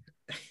 Bayside.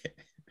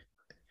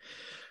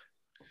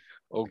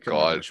 Oh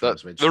God,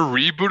 the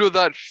reboot of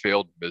that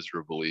failed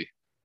miserably.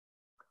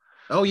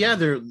 Oh yeah,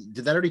 did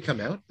that already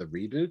come out? The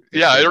reboot?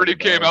 Yeah, it already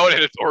came out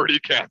and it's already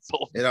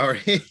canceled.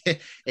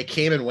 It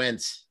came and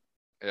went.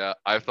 Yeah,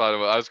 I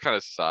was kind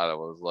of sad. I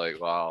was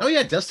like, wow. Oh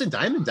yeah, Dustin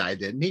Diamond died,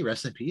 didn't he?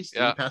 Rest in peace.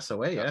 Yeah. He passed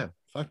away. Yeah.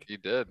 Fuck. He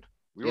did.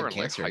 We were in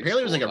cancer.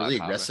 Apparently, it was like a really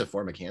aggressive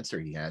form of cancer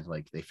he had.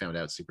 Like they found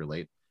out super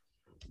late.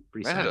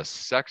 Pretty sad. Had a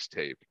sex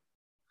tape.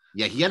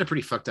 Yeah, he had a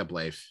pretty fucked up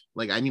life.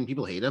 Like, I mean,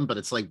 people hate him, but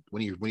it's like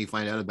when you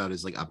find out about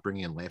his like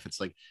upbringing in life,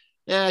 it's like,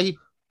 yeah, he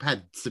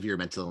had severe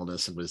mental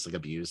illness and was like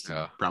abused.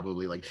 Yeah.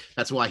 Probably like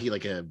that's why he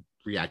like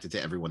reacted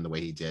to everyone the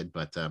way he did.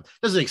 But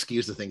doesn't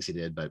excuse the things he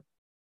did, but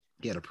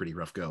he had a pretty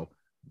rough go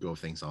of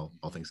things, all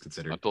things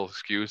considered.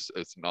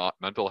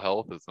 Mental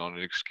health is not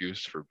an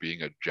excuse for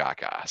being a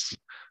jackass,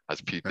 as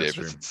Pete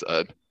Davidson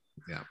said.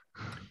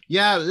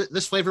 Yeah.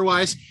 This flavor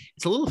wise,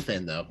 it's a little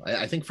thin though.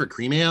 I think for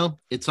cream ale,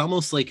 it's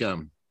almost like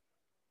I'm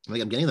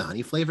getting the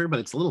honey flavor, but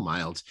it's a little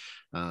mild.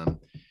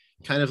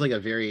 Kind of like a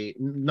very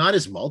not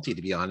as malty,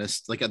 to be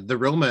honest. Like the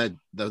aroma,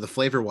 the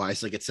flavor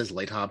wise, like it says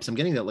light hops. I'm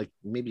getting that like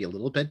maybe a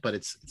little bit, but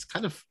it's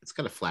kind of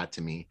flat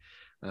to me.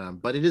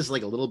 But it is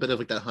like a little bit of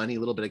like that honey, a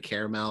little bit of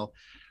caramel.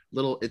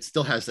 It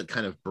still has that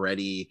kind of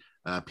bready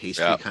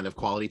pastry kind of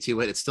quality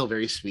to it. It's still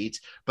very sweet,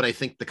 but I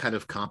think the kind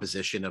of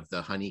composition of the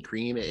honey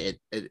cream it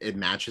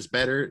matches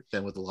better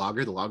than with the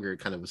lager. The lager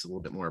kind of was a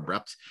little bit more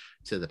abrupt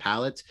to the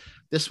palate.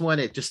 This one,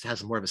 it just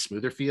has more of a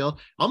smoother feel,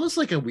 almost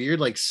like a weird,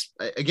 like,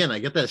 again, I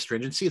get that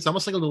astringency. It's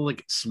almost like a little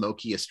like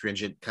smoky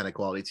astringent kind of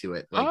quality to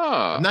it. Like,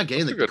 I'm not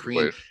getting the cream.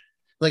 Way.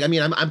 Like, I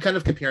mean, I'm kind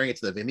of comparing it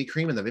to the Vimy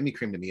cream, and the Vimy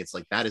cream to me, it's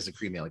like that is a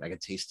creamy. Like I can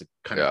taste the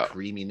kind of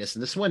creaminess,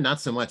 and this one not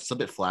so much. It's a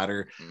bit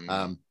flatter.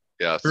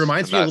 Yes, it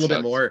reminds me a little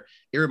bit more.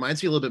 It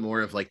reminds me a little bit more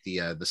of like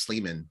the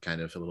Sleeman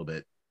kind of a little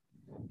bit.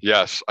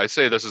 Yes, I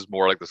say this is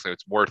more like the same.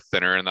 It's more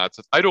thinner in that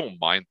sense. I don't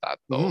mind that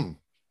though,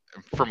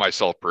 for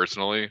myself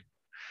personally.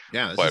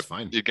 Yeah, this is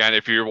fine. Again,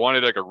 if you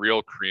wanted like a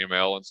real cream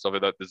ale and stuff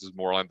like that, this is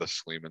more on the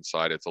Sleeman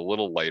side. It's a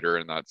little lighter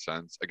in that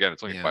sense. Again,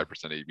 it's only 5%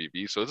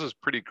 ABV, so this is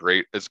pretty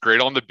great. It's great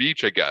on the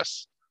beach, I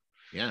guess.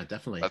 Yeah,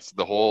 definitely. That's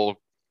the whole.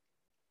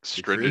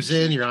 You're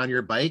cruising, you're on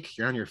your bike,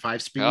 you're on your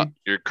 5-speed. Yeah,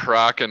 you're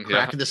cracking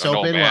this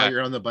open while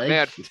you're on the bike.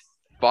 Man,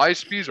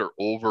 5-speeds are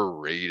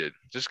overrated.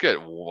 Just get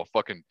a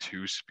fucking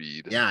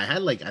 2-speed. Yeah, I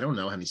had like, I don't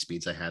know how many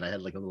speeds I had. I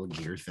had like a little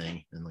gear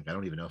thing, and like I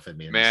don't even know if it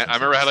made. Man, I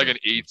remember I had like an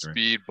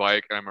 8-speed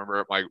bike, and I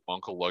remember my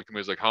uncle looked at me. He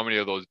was like, "How many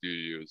of those do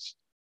you use?"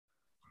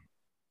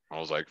 I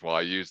was like, "Well,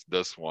 I used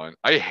this one."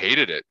 I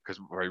hated it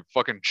because my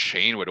fucking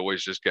chain would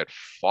always just get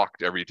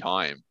fucked every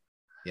time.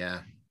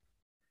 Yeah.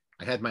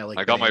 I had my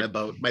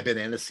my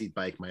banana seat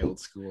bike, my old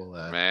school.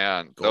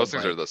 Man, those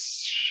things are the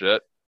shit.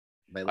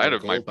 My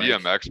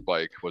BMX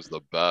bike was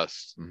the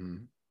best. Mm-hmm.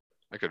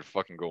 I could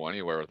fucking go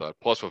anywhere with that.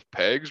 Plus, with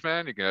pegs,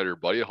 man, you can have your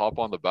buddy hop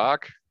on the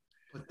back.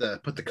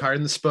 Put the car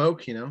in the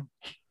spoke, you know.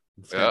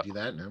 Yeah, do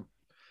that now.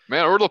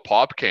 Man, or the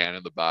pop can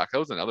in the back. That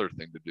was another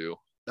thing to do.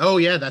 Oh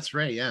yeah, that's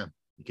right. Yeah,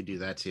 you could do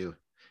that too.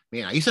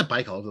 Man, I used to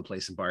bike all over the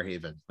place in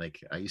Barrhaven.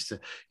 Like I used to,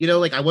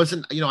 like I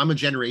wasn't, I'm a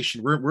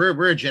generation,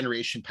 we're a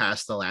generation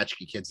past the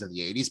latchkey kids of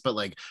the 80s, but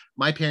like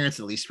my parents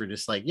at least were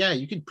just like, yeah,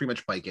 you can pretty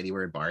much bike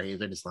anywhere in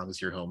Barrhaven as long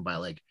as you're home by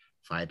like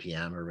 5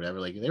 p.m. or whatever.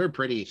 Like they were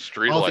pretty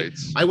street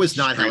lights. I was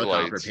not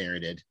helicopter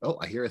parented. Oh,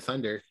 I hear a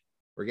thunder.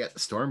 We're getting the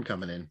storm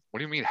coming in. What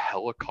do you mean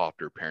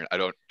helicopter parent? I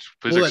don't.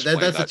 Well,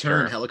 that's the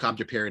term.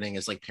 Helicopter parenting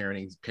is like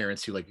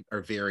parents who like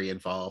are very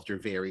involved or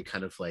very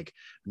kind of like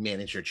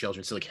manage your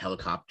children. So like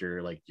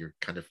helicopter, like you're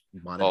kind of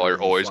monitoring. Oh,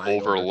 you're always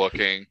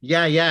overlooking.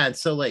 Yeah. And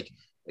so like,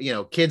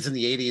 kids in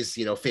the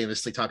 80s,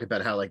 famously talk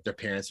about how like their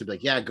parents would be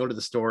like, yeah, go to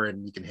the store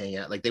and you can hang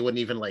out. Like they wouldn't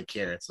even like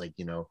care. It's like,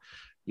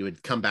 you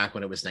would come back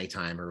when it was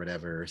nighttime or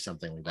whatever, or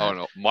something like that. Oh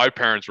no, my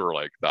parents were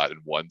like that in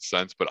one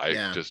sense, but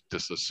I just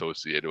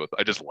disassociated with.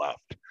 I just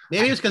left.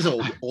 Maybe it was because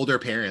of older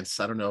parents.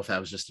 I don't know if that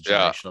was just a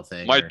generational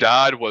thing. My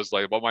dad was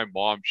like, but my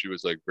mom, she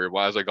was like very.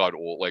 Well, as I got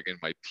old, like in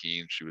my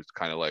teens, she was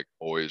kind of like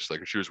always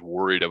like she was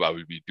worried about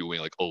me be doing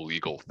like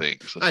illegal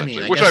things. I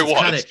mean, which I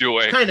was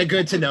doing. Kind of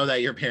good to know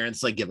that your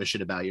parents like give a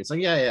shit about you. It's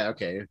like, yeah,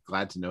 okay,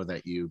 glad to know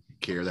that you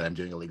care that I'm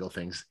doing illegal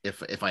things,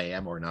 if I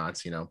am or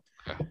not, Yeah.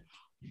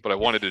 But I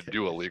wanted to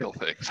do illegal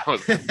things. That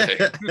was the thing.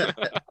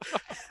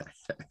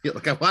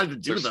 Look, I wanted to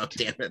do those,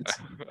 damn it.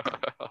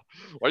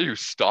 Why are you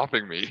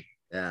stopping me?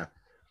 Yeah.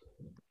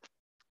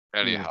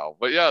 Anyhow,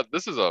 but yeah,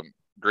 this is a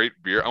great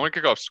beer. I want to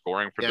kick off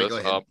scoring for this.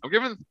 I want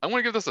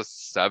to give this a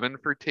 7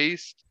 for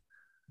taste.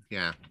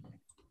 Yeah.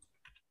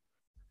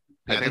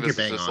 I think this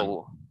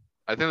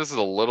is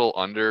a little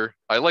under.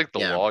 I like the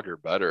lager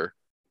better.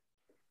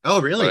 Oh,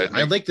 really?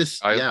 I like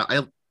this.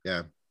 Yeah.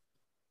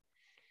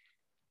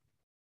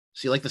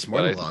 So you like this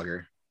more than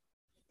lager?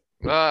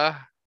 I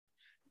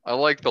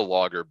like the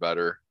lager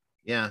better.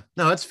 Yeah.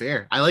 No, that's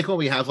fair. I like when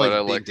we have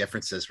like big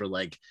differences. We're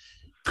like,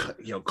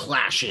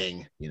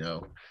 clashing. Yeah,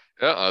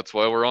 that's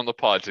why we're on the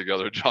pod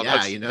together, John.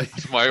 Yeah,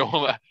 that's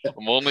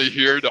I'm only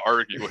here to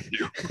argue with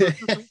you.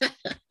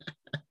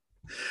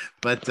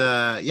 But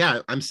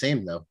I'm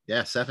same though.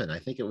 Yeah, 7. I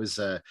think it was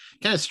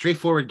kind of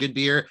straightforward, good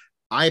beer.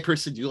 I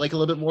personally do like a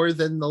little bit more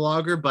than the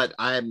lager, but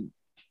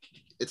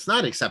it's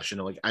not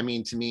exceptional. Like, I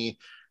mean, to me,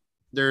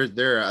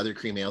 there are other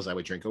cream ales I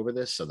would drink over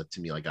this. So that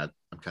to me, like I'm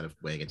kind of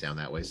weighing it down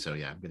that way. So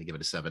yeah, I'm gonna give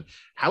it a 7.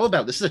 How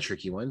about this is a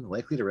tricky one,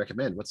 likely to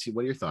recommend. What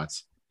are your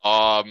thoughts?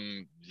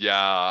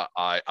 Yeah,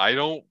 I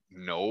don't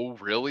know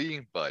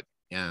really, but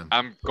yeah,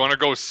 I'm gonna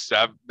go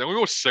 7. Then we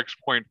go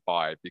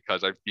 6.5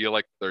 because I feel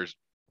like there's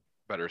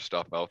better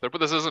stuff out there. But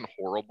this isn't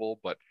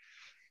horrible, but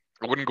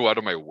I wouldn't go out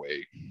of my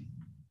way.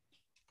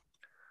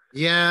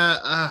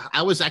 Yeah,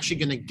 I was actually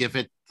gonna give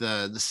it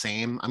the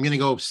same. I'm gonna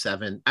go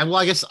 7.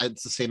 I guess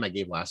it's the same I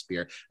gave last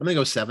beer. I'm gonna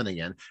go 7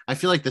 again. I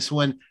feel like this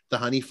one, the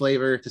honey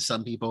flavor, to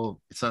some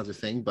people, it's not their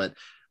thing, but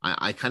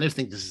I kind of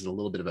think this is a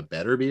little bit of a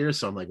better beer.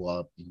 So I'm like,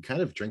 well, you can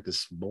kind of drink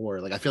this more.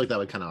 Like, I feel like that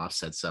would kind of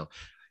offset. So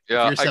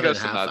yeah, I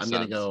guess I'm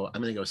gonna go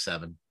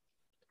 7.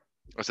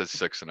 I said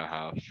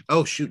 6.5.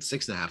 Oh shoot,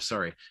 6.5.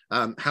 Sorry.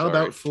 How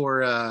about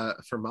for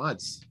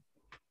mods?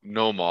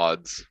 No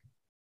mods.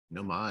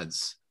 No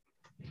mods.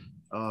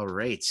 All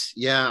right.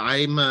 Yeah,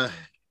 I'm I'm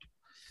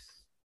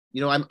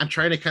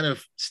trying to kind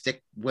of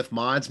stick with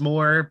mods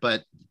more,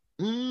 but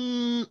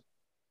I'm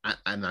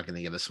not going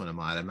to give this one a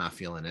mod. I'm not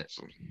feeling it.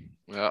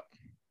 Yeah.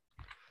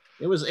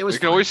 It was. You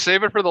can always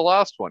save it for the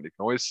last one. You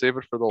can always save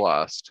it for the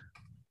last.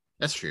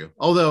 That's true.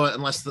 Although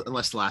unless the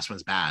last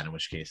one's bad, in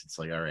which case it's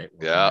like, all right.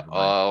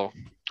 Well,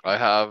 I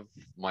have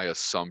my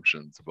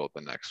assumptions about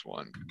the next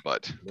one,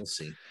 but we'll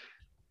see.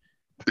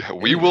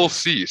 We will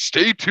see.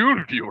 Stay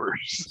tuned,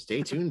 viewers.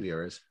 Stay tuned,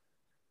 viewers.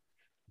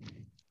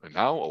 And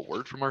now a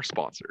word from our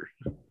sponsor.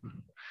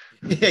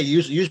 Yeah,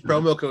 use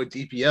promo code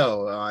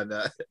DPO on.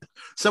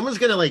 Someone's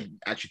gonna like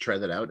actually try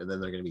that out, and then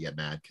they're gonna get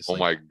mad. Oh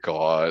my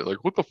god!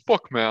 Like, what the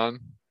fuck, man?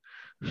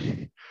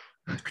 I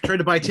tried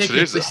to buy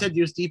tickets. They said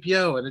use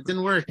DPO, and it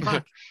didn't work.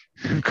 Fuck.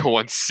 Go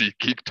on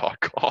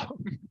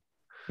SeatGeek.com.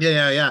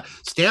 Yeah.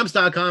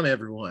 Stamps.com,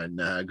 everyone.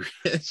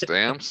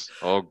 Stamps?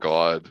 Oh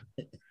god.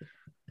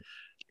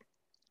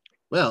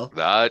 Well,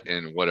 that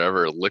and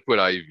whatever Liquid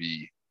IV.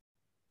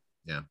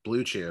 Yeah,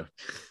 Blue Chew.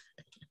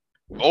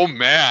 Oh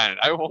man,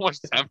 I'm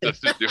almost tempted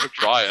to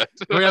try it.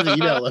 We have to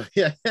email them.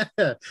 Yeah.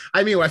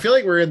 I mean, I feel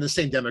like we're in the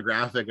same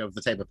demographic of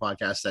the type of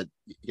podcast that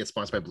gets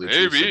sponsored by Blue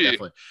Chew. Maybe. So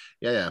definitely.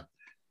 Yeah.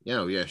 Yeah.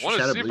 I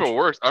want to see if it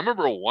works. I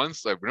remember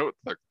once kind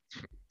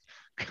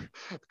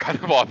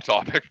of off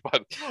topic,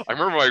 but I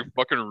remember my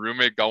fucking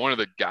roommate got one of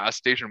the gas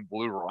station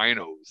Blue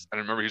Rhinos, and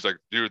I remember he's like,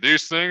 "Dude,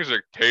 these things,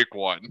 like, take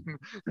one."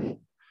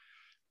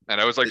 And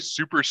I was like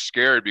super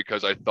scared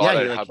because I thought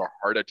I'd have a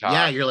heart attack.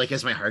 Yeah, you're like,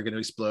 is my heart going to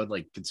explode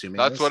like consuming?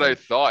 That's what I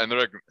thought. And they're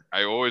like,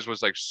 I always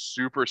was like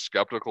super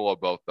skeptical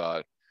about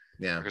that.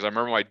 Yeah. Because I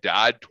remember my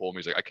dad told me,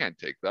 he's like, I can't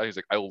take that. He's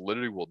like, I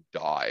literally will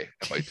die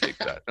if I take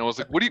that. And I was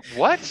like,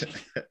 what?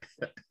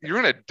 You're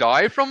going to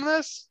die from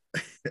this?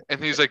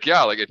 And he's like,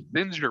 yeah, like it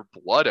thins your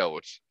blood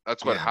out.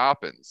 That's what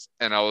happens.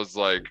 And I was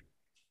like,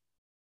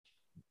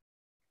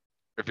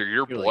 if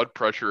your blood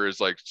pressure is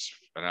like,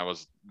 and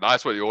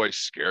that's what always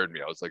scared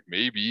me. I was like,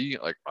 maybe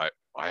like I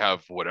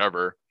have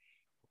whatever.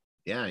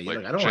 Yeah. Like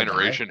I don't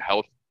generation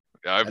health.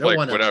 Yeah, I've like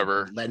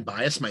whatever. Then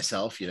bias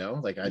myself,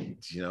 like I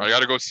got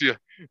to go see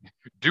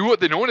do what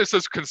they know when it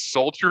says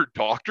consult your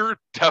doctor.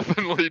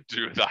 Definitely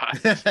do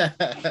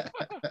that.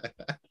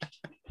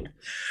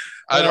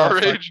 At our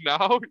age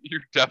now, you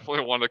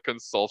definitely want to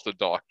consult a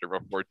doctor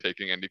before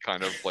taking any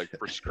kind of like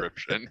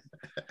prescription.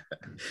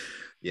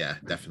 Yeah,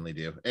 definitely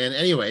do. And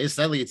anyways,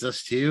 that leads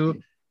us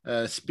to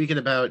speaking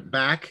about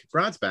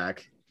Broad's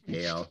back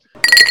ale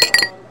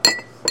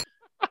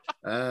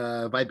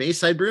by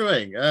Bayside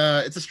Brewing.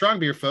 It's a strong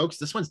beer, folks.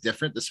 This one's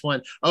different. This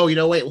one, wait,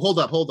 hold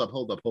up.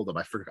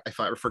 I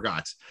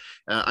forgot.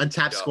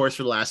 Untapped scores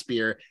for the last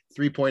beer,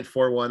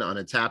 3.41 on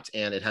Untapped,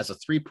 and it has a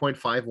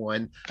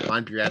 3.51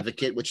 on Beer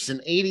Advocate, which is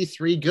an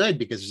 83 good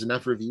because there's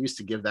enough reviews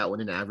to give that one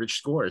an average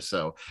score.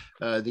 So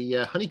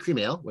the honey cream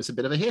ale was a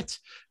bit of a hit,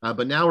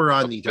 but now we're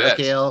on the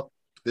dark ale.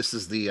 This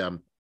is the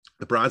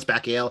Bronze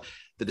Back Ale.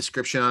 The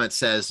description on it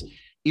says,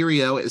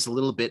 Erio is a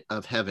little bit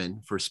of heaven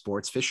for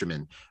sports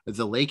fishermen.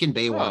 The lake and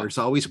bay waters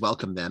always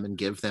welcome them and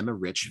give them a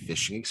rich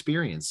fishing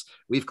experience.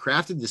 We've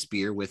crafted this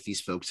beer with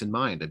these folks in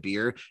mind, a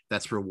beer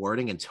that's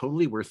rewarding and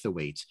totally worth the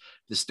wait.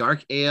 This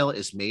dark ale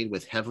is made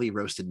with heavily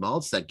roasted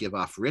malts that give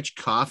off rich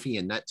coffee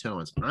and nut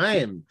tones.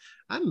 I'm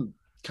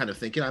kind of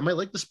thinking I might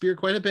like this beer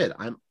quite a bit.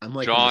 I'm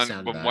like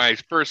John. When I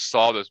first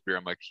saw this beer,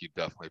 I'm like, he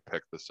definitely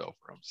picked this out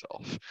for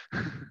himself.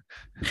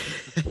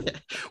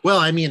 Well,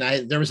 I mean,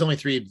 there was only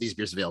 3 of these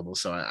beers available,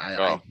 so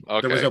okay.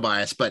 There was no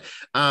bias. But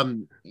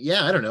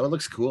yeah, I don't know. It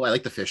looks cool. I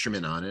like the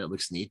fisherman on it. It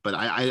looks neat. But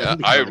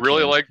I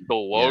really like the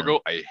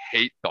logo. Yeah. I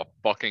hate the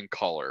fucking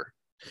color.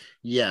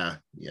 Yeah.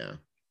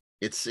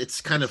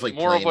 It's kind of like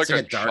more of like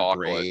a dark chocolate.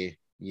 Gray.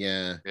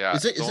 Yeah.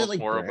 Is it like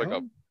more brown? Of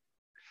like a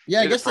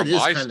I guess it is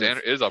kind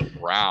standard, is a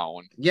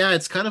brown. Yeah,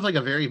 it's kind of like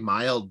a very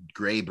mild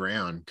gray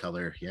brown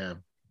color. Yeah.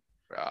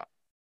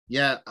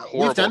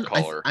 We've done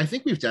color. I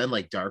think we've done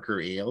like darker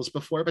ales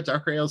before, but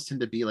darker ales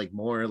tend to be like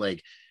more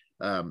like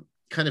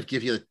kind of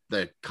give you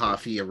the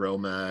coffee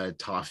aroma,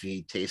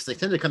 toffee taste. They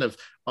tend to kind of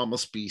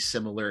almost be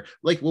similar,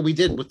 like what we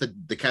did with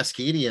the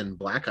Cascadian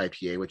Black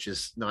IPA, which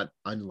is not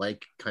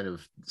unlike kind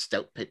of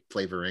stout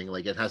flavoring.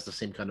 Like it has the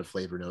same kind of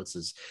flavor notes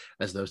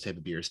as those type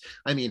of beers.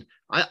 I mean,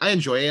 I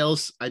enjoy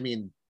ales. I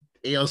mean,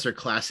 ales are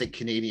classic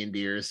Canadian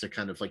beers. They're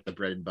kind of like the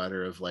bread and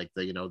butter of like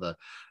the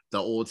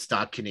old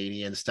stock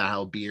Canadian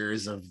style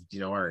beers of,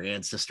 our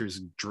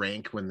ancestors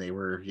drank when they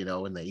were, in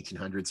the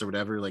 1800s or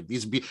whatever. Like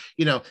these be,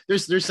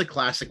 there's a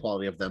classic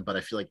quality of them, but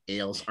I feel like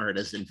ales aren't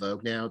as in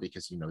vogue now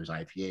because, there's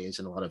IPAs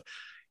and a lot of,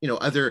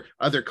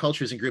 other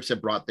cultures and groups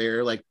have brought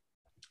their like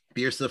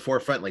beers to the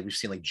forefront. Like we've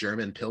seen like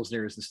German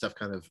Pilsners and stuff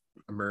kind of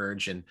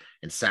emerge and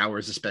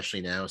sours,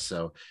 especially now.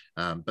 So,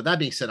 but that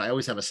being said, I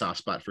always have a soft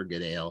spot for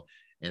good ale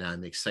and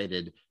I'm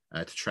excited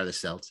to try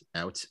this out.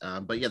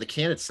 But yeah, the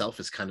can itself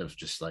is kind of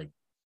just like,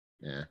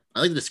 yeah, I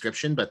like the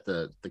description, but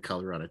the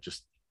color on it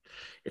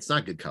it's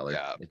not good color.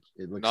 Yeah,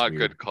 it looks not weird.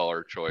 Good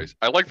color choice.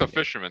 I like the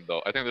fisherman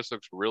though. I think this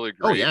looks really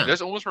great. Oh, yeah.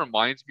 This almost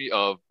reminds me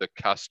of the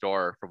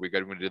Castor from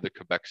when we did the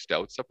Quebec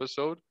Stouts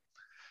episode.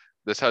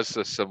 This has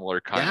a similar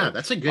kind of. Yeah,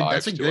 that's a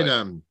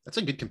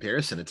good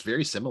comparison. It's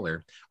very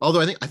similar.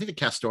 Although I think the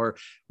Castor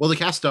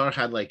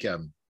had like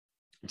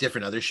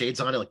different other shades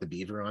on it, like the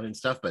beaver on it and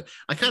stuff. But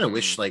I kind of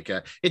wish like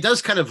it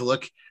does kind of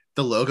look.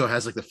 The logo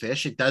has like the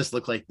fish. It does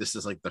look like this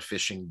is like the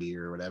fishing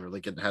beer or whatever.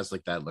 Like it has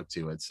like that look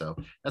to it. So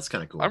that's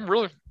kind of cool.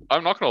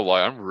 I'm not gonna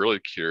lie. I'm really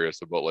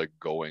curious about like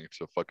going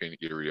to fucking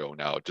Erio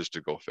now just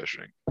to go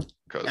fishing.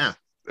 Because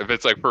if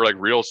it's like for like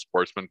real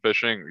sportsman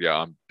fishing, yeah,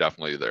 I'm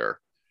definitely there.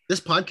 This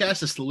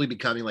podcast is slowly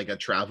becoming like a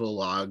travel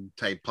log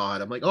type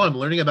pod. I'm like, I'm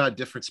learning about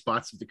different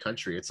spots of the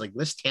country. It's like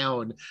this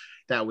town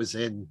that was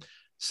in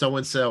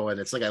so-and-so, and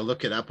it's like I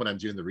look it up when I'm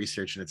doing the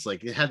research and it's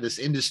like it had this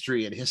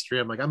industry and history.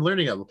 I'm like, I'm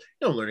learning a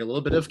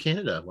little bit of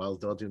Canada while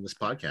doing this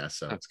podcast.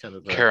 So it's kind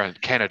of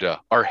Canada,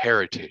 our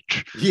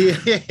heritage.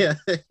 Yeah.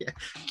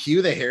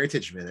 Cue the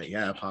heritage minute.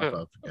 Yeah, pop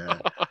up.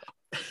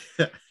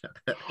 Yeah.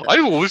 I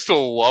used to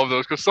love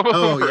those because some of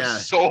them are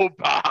so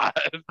bad.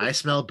 I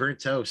smell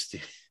burnt toast.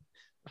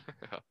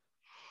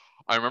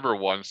 I remember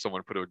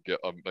someone put a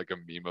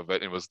meme of it,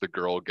 and it was the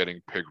girl getting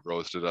pig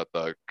roasted at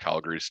the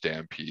Calgary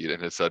Stampede,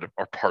 and it said,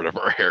 "Are part of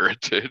our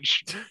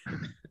heritage."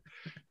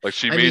 Like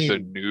she made the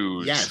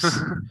news. Yes.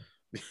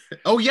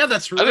 Oh yeah,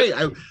 that's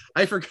right.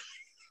 I forgot.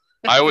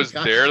 I was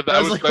there.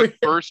 That was the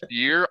first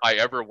year I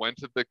ever went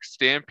to the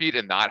Stampede,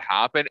 and that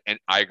happened. And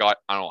I got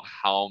I don't know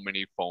how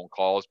many phone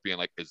calls being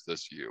like, "Is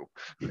this you?"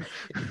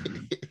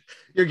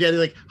 You're getting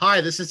like,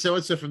 "Hi, this is so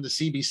and so from the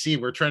CBC.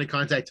 We're trying to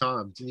contact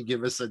Tom. Can you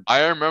give us a?"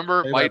 I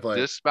remember my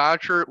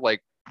dispatcher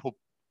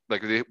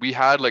we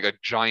had like a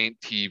giant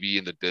TV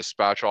in the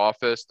dispatch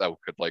office that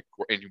could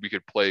and we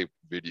could play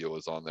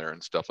videos on there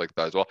and stuff like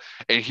that as well.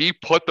 And he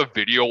put the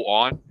video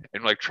on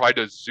and like tried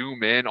to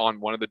zoom in on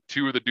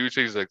two of the dudes.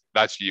 He's like,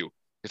 "That's you."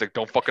 He's like,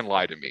 "Don't fucking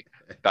lie to me.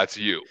 That's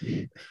you."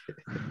 I'm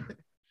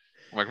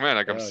like, man,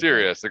 like I'm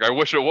serious. Like I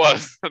wish it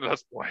was at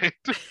this point.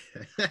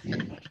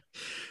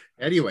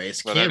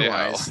 Anyways,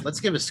 can-wise,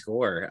 let's give a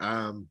score.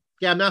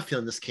 Yeah, I'm not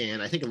feeling this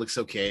can. I think it looks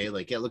okay.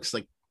 Like it looks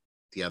like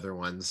the other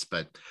ones,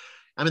 but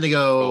I'm gonna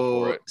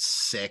go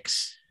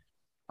 6.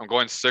 I'm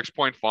going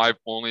 6.5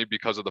 only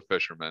because of the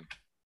fisherman.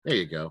 There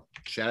you go.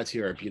 Shout out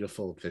to our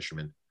beautiful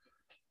fisherman.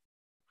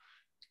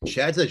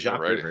 Shout out to the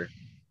Jacques River.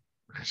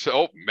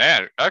 So,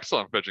 man,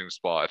 excellent fishing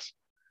spot.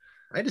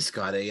 I just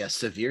got a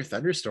severe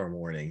thunderstorm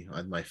warning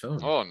on my phone.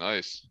 Oh,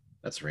 nice.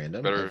 That's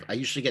random. I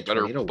usually get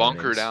tornado bunker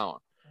warnings. Down.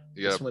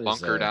 You gotta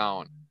bunker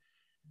down.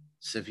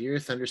 Severe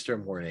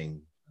thunderstorm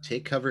warning.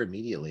 Take cover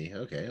immediately.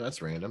 Okay,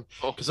 that's random.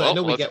 Because I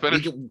know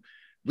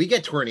we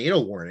get tornado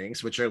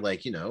warnings, which are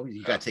like, you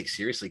gotta take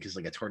seriously because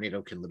like a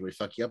tornado can literally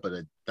fuck you up. But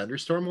a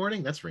thunderstorm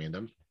warning, that's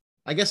random.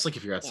 I guess like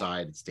if you're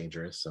outside, it's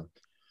dangerous. So,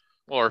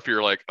 or if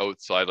you're like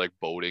outside, like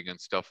boating and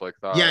stuff like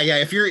that. Yeah.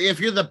 If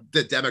you're the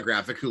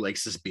demographic who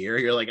likes this beer,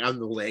 you're like on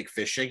the lake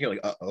fishing. You're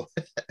like,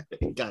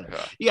 you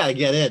gotta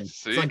get in.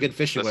 See? It's not good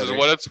fishing. This is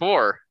what it's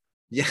for.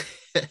 Yeah.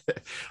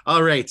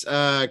 All right.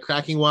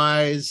 Cracking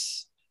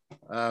wise,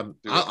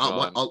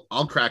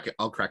 I'll crack it.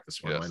 I'll crack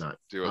this one. Yes, why not?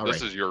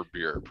 This is your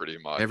beer, pretty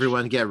much.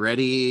 Everyone, get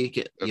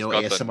ready.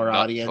 ASMR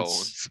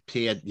audience.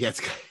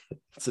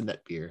 It's a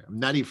nut beer. I'm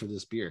nutty for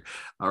this beer.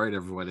 All right,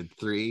 everyone. In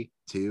 3,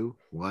 2,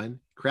 1,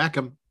 crack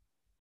them.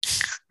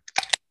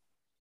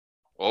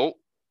 Oh,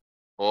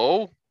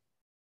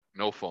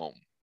 no foam.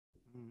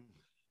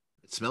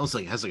 It smells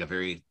like it has like a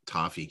very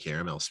toffee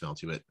caramel smell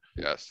to it.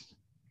 Yes.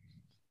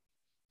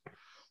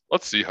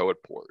 Let's see how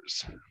it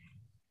pours.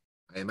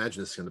 I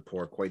imagine this is going to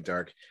pour quite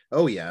dark.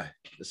 Oh yeah,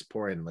 this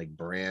pouring like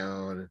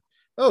brown.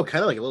 Oh,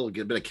 kind of like a little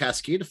bit of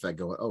cascade effect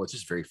going. Oh, it's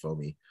just very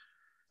foamy.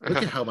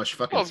 Look at how much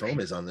fucking foam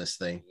is on this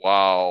thing.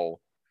 Wow.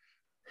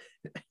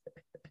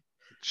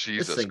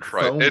 Jesus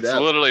Christ. It's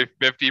literally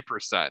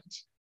 50%.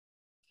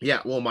 Yeah,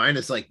 well, mine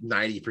is like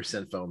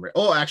 90% foam.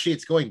 Oh, actually,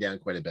 it's going down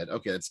quite a bit.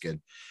 Okay, that's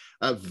good.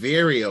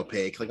 Very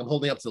opaque. Like I'm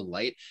holding up to the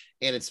light,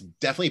 and it's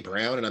definitely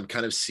brown, and I'm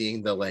kind of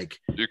seeing the like.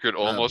 You could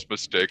almost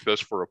mistake this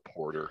for a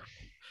porter.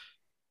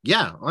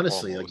 Yeah,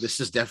 honestly, like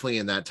this is definitely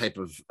in that type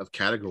of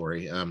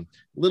category. A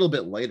little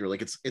bit lighter.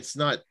 Like it's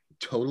not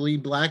totally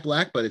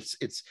black, but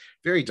it's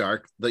very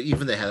dark.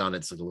 Even the head on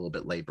it's like a little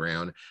bit light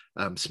brown.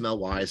 Smell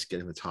wise,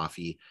 getting the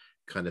toffee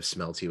kind of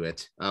smell to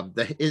it.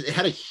 It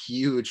had a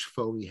huge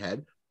foamy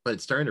head, but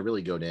it's starting to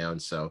really go down.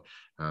 So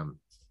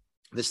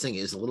this thing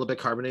is a little bit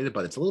carbonated,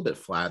 but it's a little bit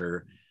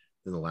flatter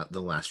than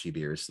the last few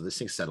beers. So this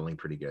thing's settling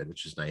pretty good,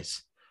 which is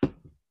nice.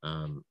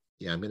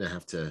 Yeah, I'm gonna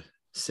have to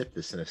sip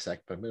this in a sec,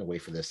 but I'm gonna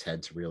wait for this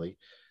head to really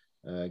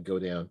go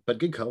down. But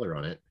good color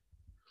on it.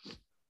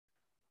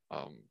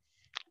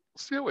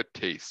 See how it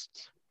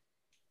tastes.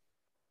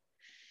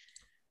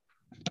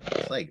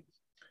 It's like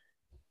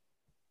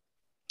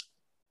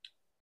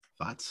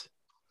thoughts.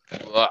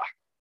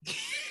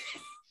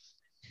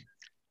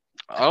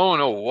 I don't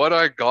know what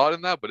I got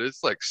in that, but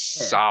it's like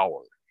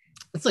sour.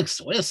 It's like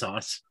soy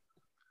sauce.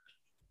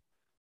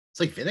 It's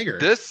like vinegar.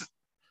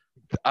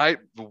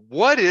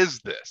 What is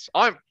this?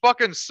 I'm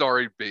fucking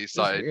sorry,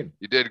 Bayside.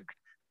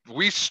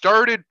 We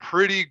started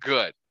pretty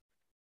good.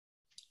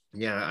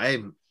 Yeah,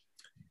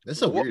 this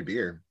is a weird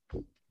beer.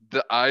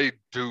 I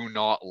do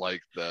not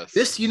like this.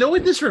 This, you know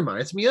what this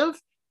reminds me of?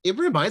 It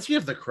reminds me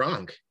of the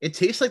Kronk. It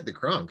tastes like the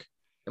Kronk.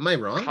 Am I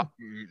wrong?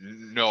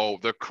 No,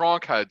 the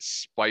Kronk had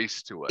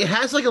spice to it. It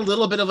has like a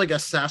little bit of like a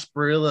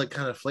sarsaparilla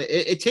kind of flavor.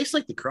 It tastes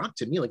like the Kronk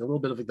to me, like a little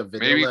bit of like the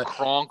vanilla. Maybe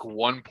Kronk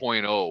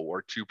 1.0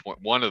 or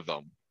 2.1 of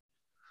them.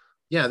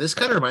 Yeah, this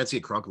kind of reminds me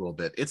of Kronk a little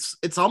bit.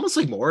 It's almost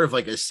like more of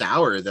like a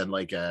sour than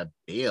like a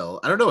ale.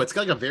 I don't know. It's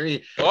got like a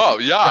very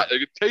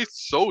it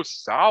tastes so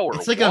sour.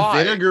 It's like a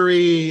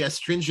vinegary,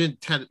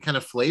 astringent kind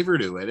of flavor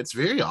to it. It's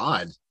very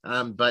odd.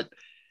 But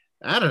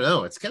I don't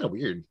know. It's kind of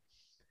weird.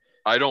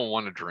 I don't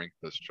want to drink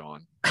this,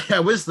 John. I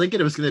was thinking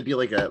it was going to be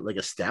like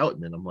a stout,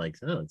 and then I'm like,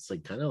 oh, it's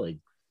like kind of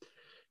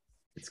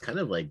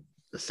like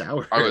the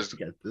sour. I was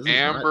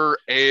amber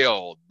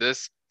ale.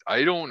 This,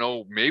 I don't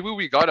know. Maybe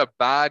we got a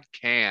bad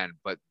can,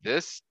 but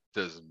this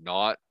does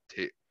not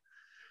taste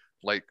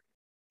like.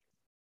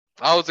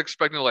 I was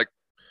expecting like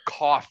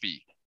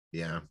coffee.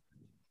 Yeah.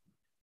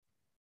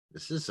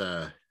 This is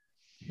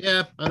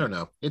yeah. I don't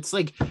know. It's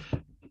like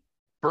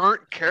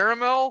burnt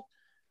caramel,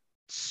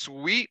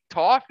 sweet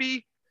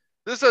toffee.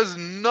 This has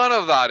none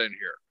of that in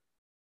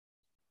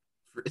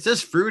here. It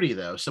says fruity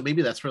though, so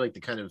maybe that's where like the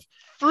kind of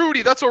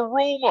fruity. That's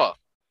aroma.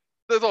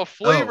 There's a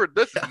flavor.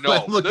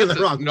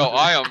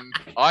 Oh,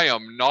 I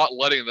am not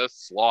letting this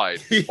slide.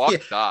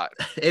 Fuck that.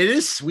 It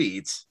is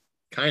sweet,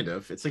 kind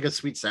of. It's like a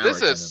sweet sour.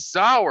 This is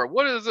sour.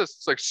 What is this?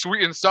 It's like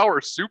sweet and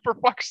sour soup, for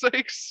fuck's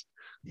sakes.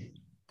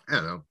 I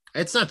don't know.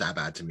 It's not that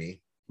bad to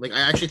me. Like,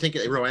 I actually think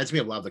it reminds me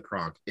of the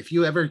Kronk. If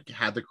you ever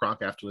had the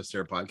Kronk after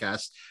listening to our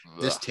podcast,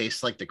 this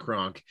tastes like the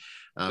Kronk.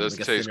 This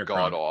like tastes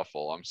god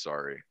awful. I'm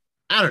sorry.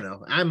 I don't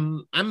know.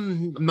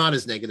 I'm not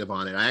as negative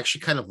on it. I actually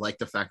kind of like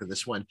the fact that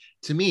this one,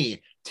 to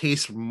me,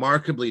 tastes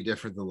remarkably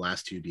different than the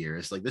last two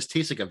beers. Like, this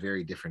tastes like a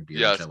very different beer.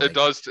 Yes, it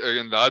does.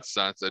 In that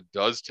sense, it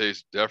does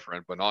taste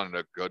different, but not in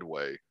a good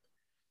way.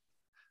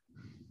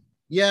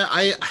 Yeah,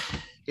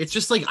 it's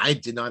just like I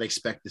did not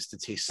expect this to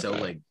taste so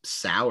like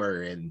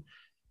sour and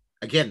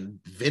again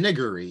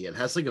vinegary. It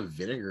has like a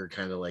vinegar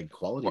kind of like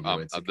quality to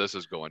it. This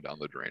is going down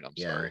the drain. I'm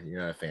sorry.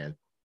 You're not a fan.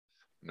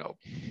 No.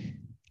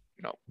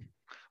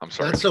 I'm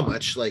sorry. Not so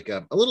much like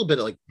a little bit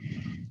of like,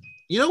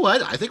 you know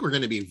what? I think we're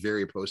going to be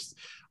very post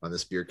on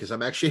this beer because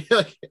I'm actually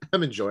like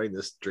I'm enjoying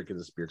drinking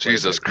this beer.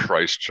 Jesus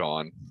Christ,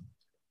 John.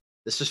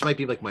 This just might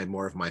be like my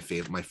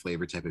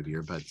flavor type of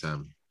beer, but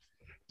do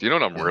you know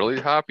what I'm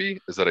really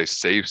happy is that I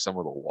saved some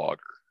of the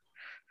lager.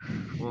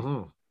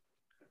 Mm-hmm.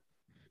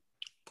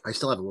 I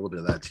still have a little bit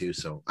of that too.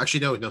 So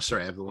actually, no,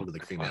 sorry, I have a little bit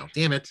of the cream ale.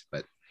 Damn it!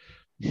 But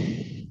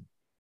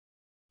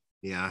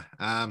yeah,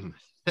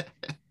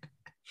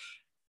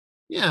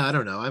 yeah, I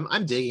don't know.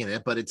 I'm digging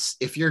it, but it's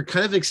if you're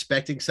kind of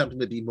expecting something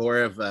to be more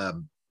of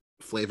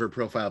flavor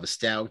profile of a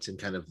stout and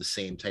kind of the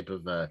same type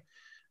of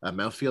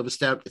mouthfeel of a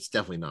stout, it's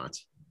definitely not.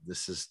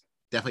 This is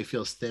definitely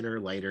feels thinner,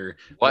 lighter.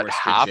 What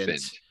happened?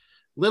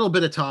 Little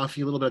bit of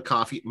toffee, a little bit of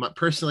coffee.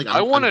 Personally,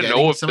 I want to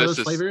know if some of those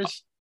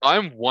flavors.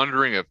 I'm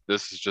wondering if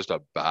this is just a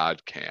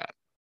bad can.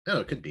 Oh,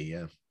 it could be,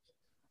 yeah.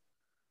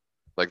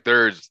 Like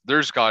there's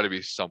got to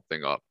be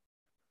something up.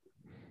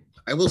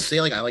 I will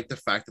say, like, I like the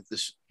fact that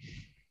this,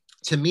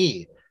 to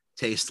me,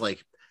 tastes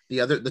like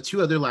the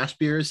two other last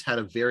beers had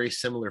a very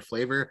similar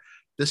flavor.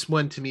 This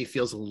one to me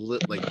feels a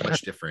little like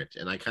much different,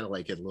 and I kind of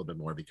like it a little bit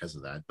more because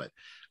of that. But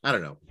I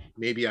don't know.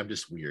 Maybe I'm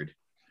just weird.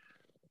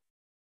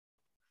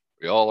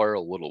 We all are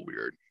a little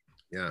weird.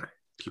 Yeah.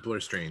 People are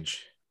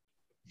strange.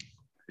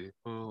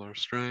 People are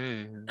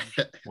strange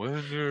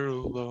when you're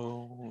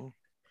alone.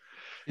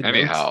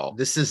 Anyhow,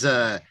 this is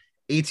a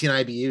 18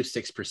 IBU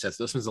 6%.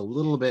 So this one's a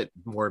little bit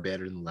more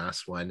better than the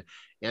last one,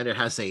 and it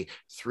has a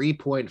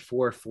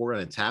 3.44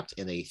 on Untapped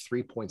and a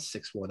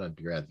 3.61 on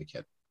Beer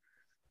Advocate.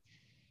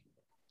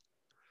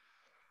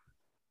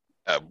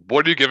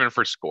 What are you giving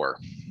for score?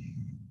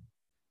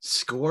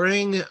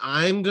 Scoring,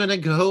 I'm gonna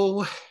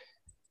go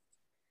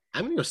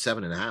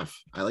 7.5.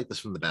 I like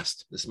this one the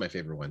best. This is my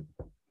favorite one.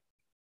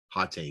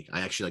 Hot take.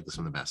 I actually like this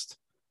one the best.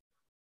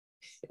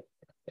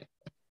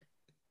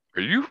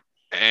 Are you?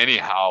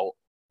 Anyhow,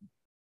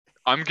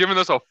 I'm giving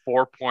this a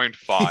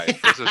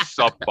 4.5. This is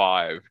sub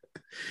 5.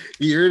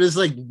 Yours is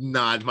like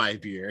not my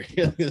beer.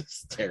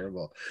 It's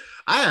terrible.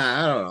 I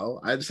don't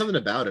know. There's something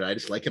about it. I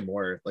just like it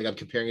more. Like I'm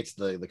comparing it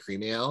to the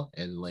cream ale,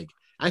 and like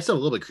I still have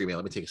a little bit of cream ale.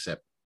 Let me take a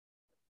sip.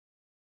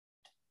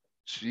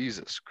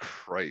 Jesus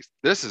Christ.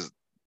 This is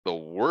the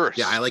worst.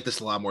 Yeah, I like this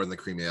a lot more than the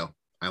cream ale.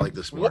 I like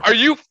this more. Are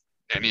you?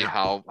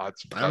 Anyhow,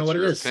 that's I don't know what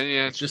it is.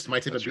 Opinion. It's just my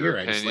type of beer.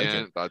 I just like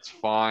it. That's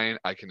fine.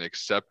 I can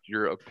accept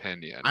your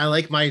opinion. I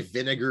like my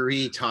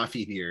vinegary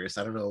toffee beers.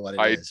 I don't know what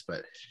it is,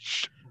 but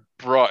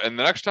bro, and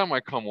the next time I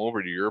come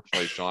over to your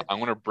place, John, I'm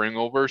gonna bring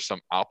over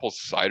some apple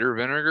cider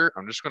vinegar.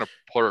 I'm just gonna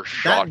put a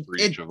shot for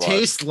each of us. It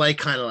tastes like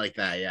kind of like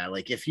that, yeah.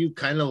 Like if you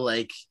kind of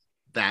like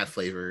that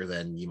flavor,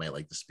 then you might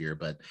like this beer.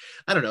 But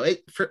I don't know.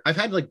 I've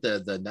had like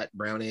the nut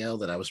brown ale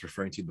that I was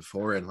referring to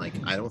before, and like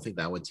I don't think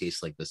that would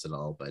taste like this at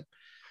all. But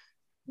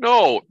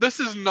no, this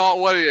is not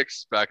what I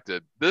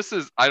expected. That's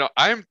what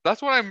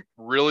I'm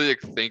really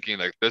thinking.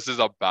 Like this is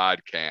a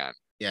bad can.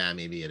 Yeah,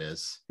 maybe it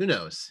is. Who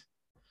knows?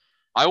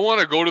 I want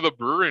to go to the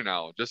brewery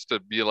now just to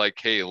be like,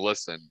 hey,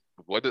 listen,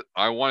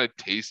 I want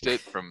to taste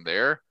it from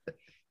there.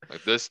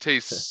 Like this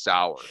tastes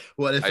sour.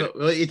 Well,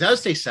 it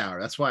does taste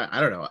sour. That's why I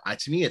don't know.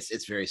 To me,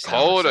 it's very sour.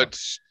 Call it a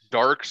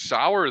dark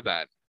sour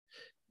then.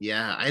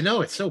 Yeah, I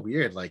know. It's so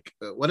weird. Like,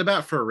 what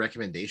about for a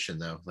recommendation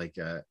though? Like,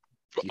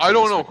 I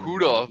don't know who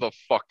the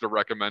fuck to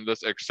recommend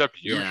this except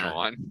you,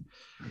 Sean.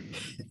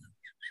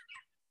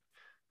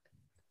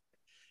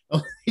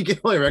 You can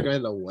only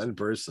recommend to one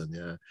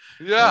person.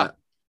 Yeah.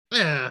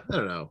 Yeah. I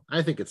don't know.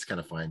 I think it's kind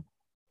of fine.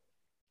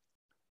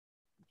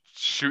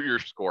 Shoot your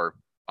score.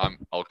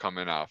 I'll come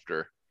in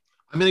after.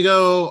 I'm gonna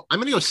go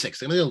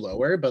 6. I'm gonna go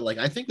lower, but like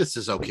I think this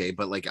is okay.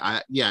 But like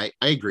I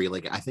agree.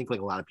 Like I think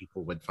like a lot of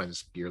people would find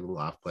this beer a little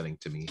off-putting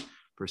to me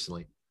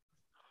personally.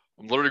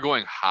 I'm literally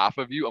going half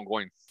of you. I'm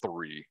going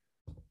 3.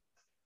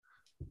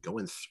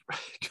 Going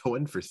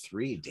for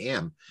 3.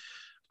 Damn.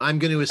 I'm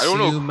going to assume. I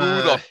don't know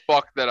who the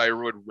fuck that I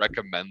would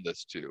recommend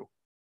this to.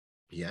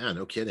 Yeah,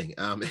 no kidding.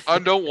 I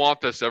don't want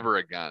this ever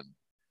again.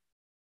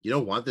 You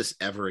don't want this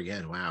ever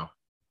again? Wow.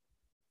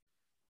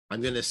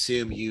 I'm going to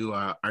assume you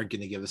aren't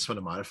going to give this one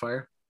a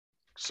modifier.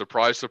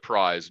 Surprise,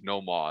 surprise.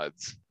 No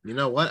mods. You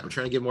know what? I'm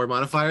trying to give more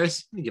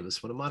modifiers. I'm going to give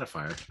this one a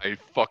modifier. I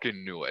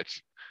fucking knew it.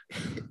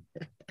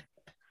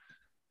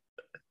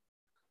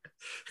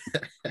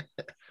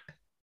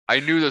 I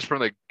knew this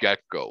from the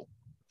get-go.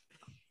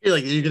 You're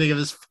gonna give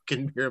this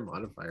fucking beer a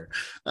modifier.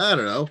 I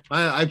don't know.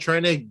 I'm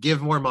trying to give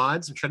more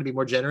mods. I'm trying to be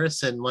more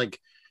generous, and like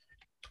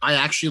I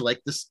actually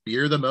like this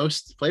beer the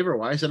most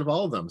flavor-wise out of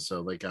all of them.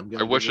 So like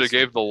I wish I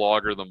gave the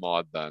lager the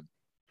mod then,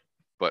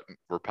 but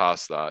we're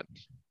past that.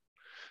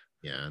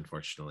 Yeah,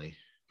 unfortunately.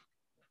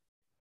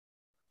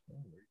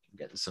 We're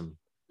getting some.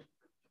 I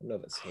don't know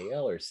if it's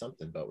hail or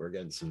something, but we're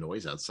getting some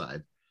noise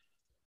outside.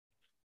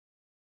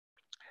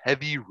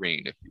 Heavy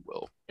rain, if you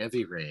will.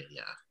 Heavy rain,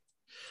 yeah.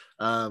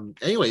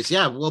 Anyways,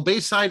 yeah. Well,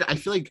 Bayside, I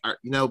feel like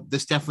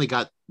this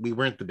definitely we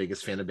weren't the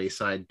biggest fan of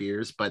Bayside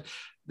beers, but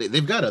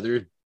they've got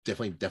other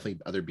definitely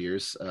other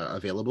beers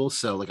available.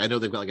 So like I know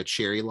they've got like a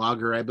cherry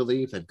lager, I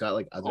believe. They've got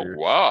like other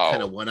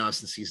kind of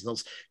one-offs and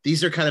seasonals.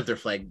 These are kind of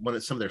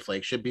some of their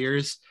flagship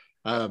beers.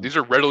 These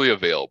are readily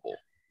available.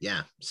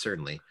 Yeah,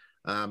 certainly.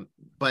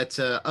 But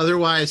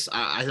otherwise,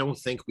 I don't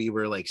think we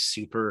were like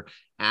super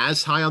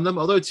as high on them.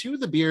 Although 2 of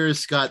the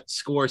beers got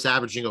scores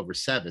averaging over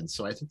 7,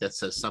 so I think that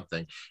says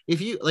something. If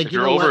you're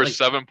over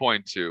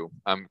 7.2,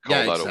 I'm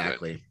called out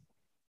exactly. A win.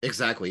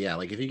 Exactly, yeah.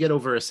 Like if you get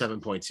over a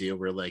 7.2,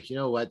 we're like, you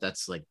know what,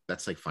 that's like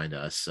fine to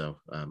us. So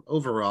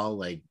overall,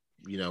 like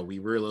we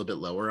were a little bit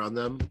lower on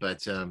them,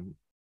 but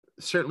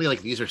certainly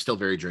like these are still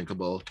very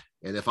drinkable.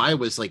 And if I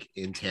was like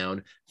in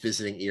town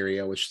visiting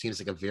Erie, which seems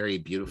like a very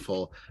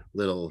beautiful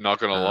little, not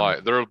gonna lie,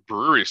 their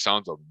brewery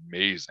sounds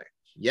amazing.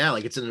 Yeah,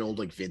 like it's in an old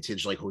like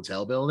vintage like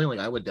hotel building. Like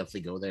I would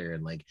definitely go there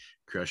and like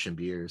crush some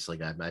beers.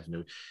 Like I've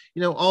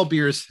no, all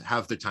beers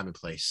have their time and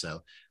place.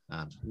 So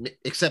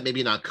except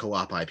maybe not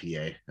Co-op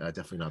IPA,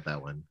 definitely not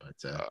that one. But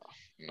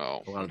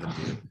no, a lot of them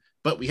do.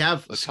 But we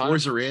have the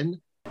scores are in.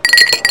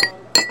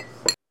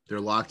 They're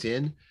locked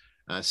in.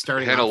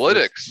 Starting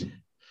analytics.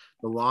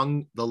 The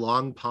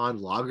Long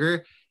Pond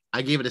Lager,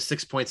 I gave it a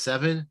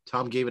 6.7.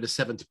 Tom gave it a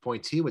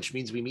 7.2, which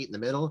means we meet in the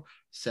middle,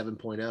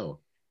 7.0.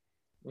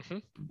 Mm-hmm.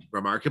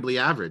 Remarkably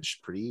average.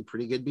 Pretty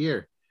good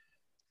beer.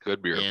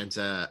 Good beer. And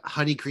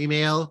Honey Cream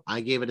Ale,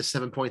 I gave it a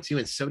 7.2,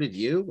 and so did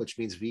you, which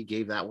means we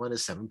gave that one a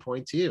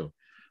 7.2.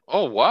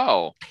 Oh,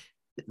 wow.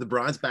 The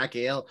Bronzeback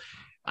Ale,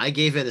 I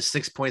gave it a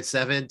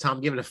 6.7.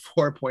 Tom gave it a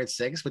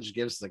 4.6, which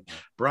gives the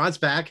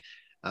Bronzeback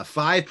a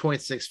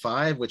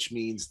 5.65, which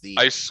means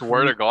I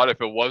swear to God, if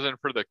it wasn't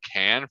for the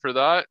can for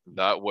that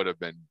would have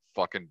been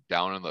fucking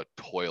down in the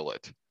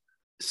toilet.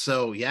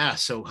 So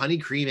Honey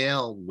Cream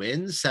Ale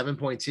wins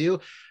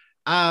 7.2.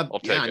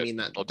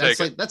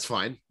 That's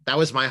fine. That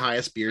was my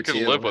highest beer too. I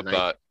can live with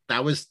that.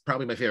 That was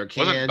probably my favorite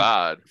can. Wasn't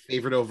bad.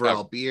 Favorite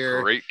overall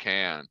beer. Great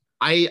can.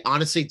 I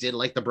honestly did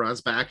like the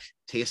Bronzeback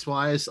taste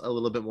wise a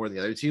little bit more than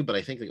the other two, but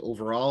I think the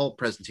overall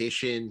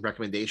presentation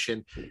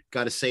recommendation,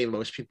 got to say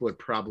most people would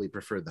probably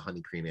prefer the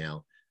Honey Cream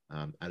Ale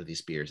out of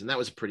these beers, and that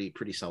was a pretty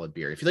solid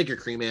beer. If you like your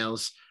cream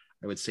ales,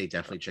 I would say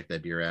definitely check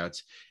that beer out.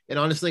 And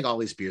honestly, all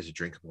these beers are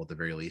drinkable at the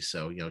very least,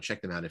 so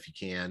check them out if you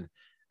can,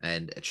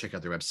 and check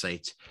out their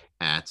website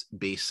at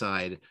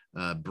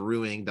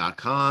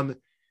BaysideBrewing.com.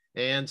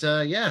 And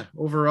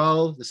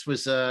overall, this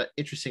was an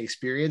interesting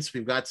experience.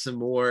 We've got some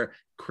more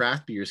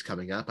craft beers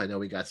coming up. I know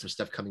we got some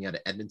stuff coming out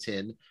of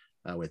Edmonton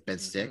with Ben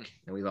Stick,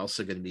 and we're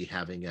also going to be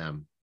having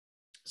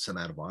some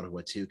out of Ottawa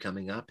too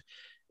coming up.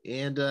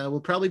 And we'll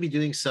probably be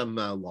doing some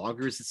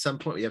lagers at some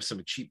point. We have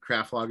some cheap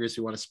craft lagers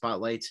we want to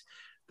spotlight.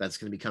 That's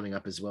going to be coming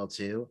up as well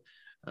too.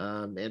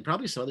 And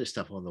probably some other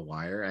stuff on the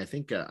wire. I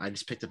think I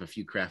just picked up a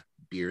few craft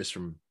beers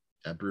from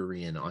a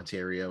brewery in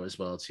Ontario as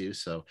well too.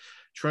 So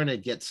trying to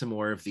get some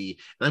more of and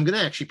I'm going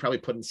to actually probably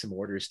put in some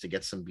orders to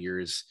get some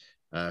beers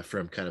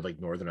from kind of like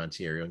Northern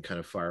Ontario and kind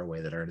of far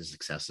away that aren't as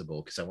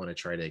accessible, because I want to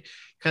try to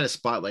kind of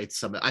spotlight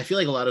some. I feel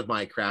like a lot of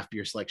my craft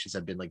beer selections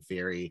have been like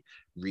very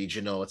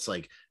regional. It's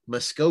like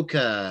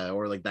Muskoka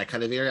or like that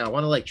kind of area. I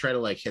want to like try to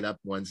like hit up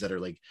ones that are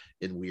like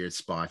in weird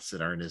spots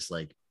that aren't as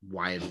like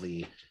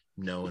widely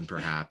known,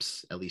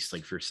 perhaps, at least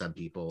like for some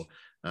people.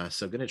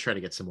 So I'm going to try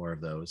to get some more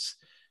of those.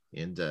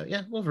 And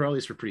overall,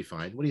 these were pretty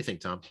fine. What do you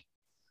think, Tom?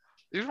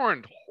 These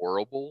weren't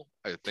horrible.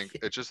 I think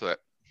it's just that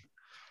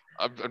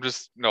I'm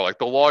just like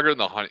the lager and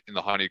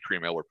the honey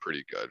cream ale were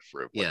pretty good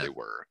for what they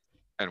were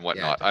and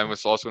whatnot. I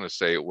was also going to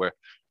say where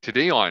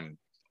today on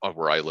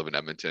where I live in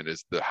Edmonton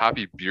is the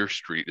Happy Beer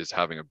Street is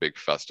having a big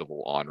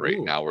festival on right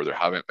now where they're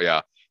having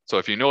So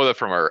if you know that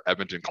from our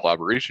Edmonton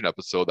collaboration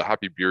episode, the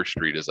Happy Beer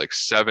Street is like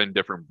 7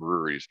 different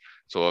breweries.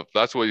 So if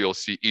that's what you'll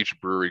see each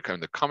brewery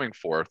kind of coming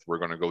forth, we're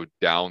going to go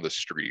down the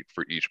street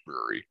for each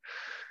brewery.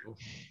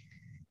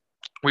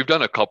 We've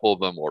done a couple of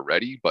them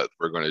already, but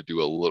we're going to do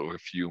a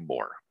few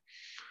more.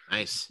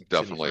 Nice.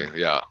 Definitely.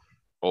 Yeah.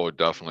 Oh,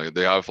 definitely.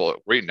 They have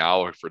right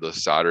now for the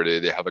Saturday,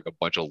 they have like a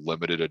bunch of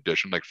limited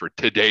edition, like for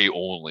today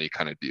only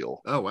kind of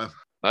deal. Oh, wow.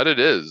 That it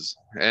is.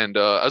 And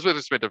as with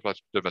this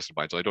domestic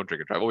pints, I don't drink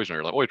and drive. Always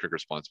drink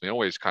responsibly.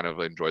 Always kind of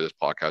enjoy this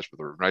podcast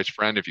with a nice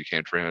friend. If you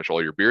can't finish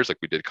all your beers like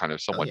we did kind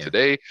of somewhat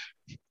today,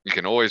 you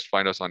can always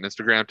find us on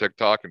Instagram,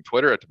 TikTok, and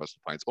Twitter at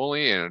Domestic Pints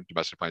Only and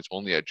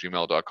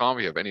domesticpintsonly@gmail.com.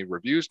 If you have any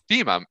reviews,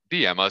 DM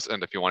us.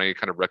 And if you want any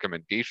kind of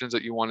recommendations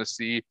that you want to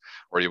see,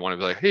 or you want to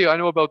be like, hey, I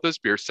know about this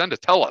beer,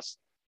 tell us.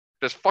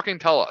 Just fucking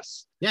tell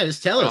us. Yeah,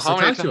 just tell us.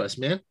 Talk to us,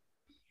 man.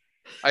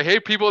 I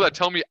hate people that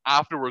tell me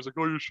afterwards, like,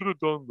 oh, you should have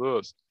done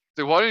this.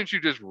 So why didn't you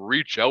just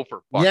reach out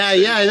for fuck's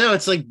sake? I know.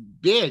 It's like,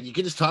 man, you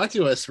can just talk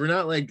to us. We're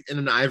not like in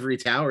an ivory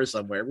tower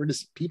somewhere. We're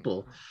just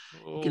people.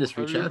 You can just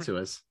reach out to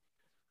us.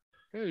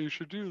 Hey, you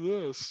should do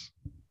this.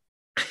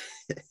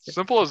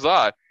 Simple as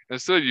that.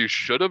 Instead of you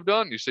should have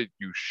done, you said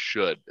you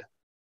should.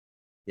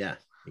 Yeah,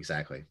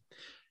 exactly.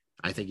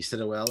 I think you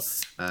said it well.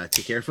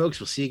 Take care, folks.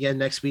 We'll see you again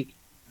next week.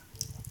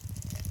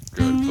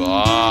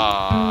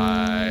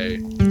 Goodbye.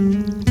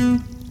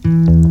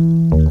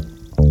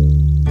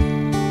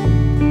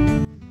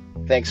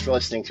 Thanks for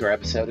listening to our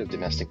episode of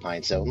Domestic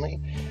Pints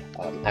Only.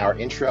 Our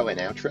intro and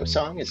outro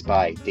song is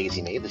by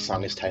Daisy May. The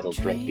song is titled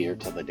Drink Beer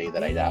Till the Day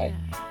That I Die.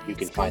 You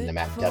can find them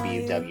at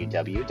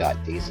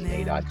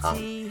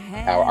www.daisymay.com.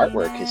 Our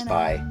artwork is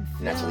by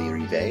Natalie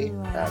Rivet.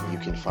 You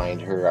can find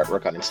her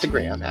artwork on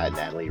Instagram at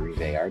Natalie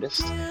Rivet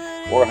Artist,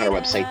 or on our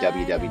website,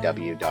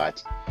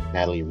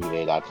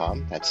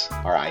 www.natalierivet.com. That's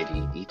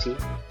RIVET.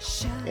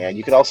 And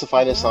you can also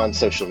find us on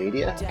social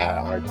media.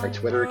 Our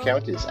Twitter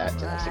account is at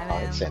Domestic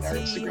Pints, and our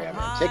Instagram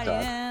and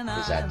TikTok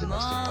is at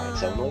Domestic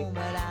Pints Only.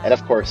 And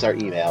of course, our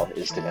email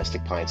is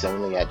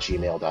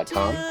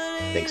domesticpintsonly@gmail.com.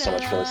 Thanks so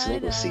much for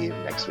listening. We'll see you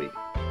next week.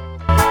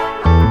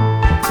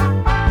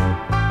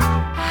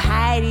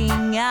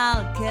 Hiding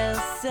out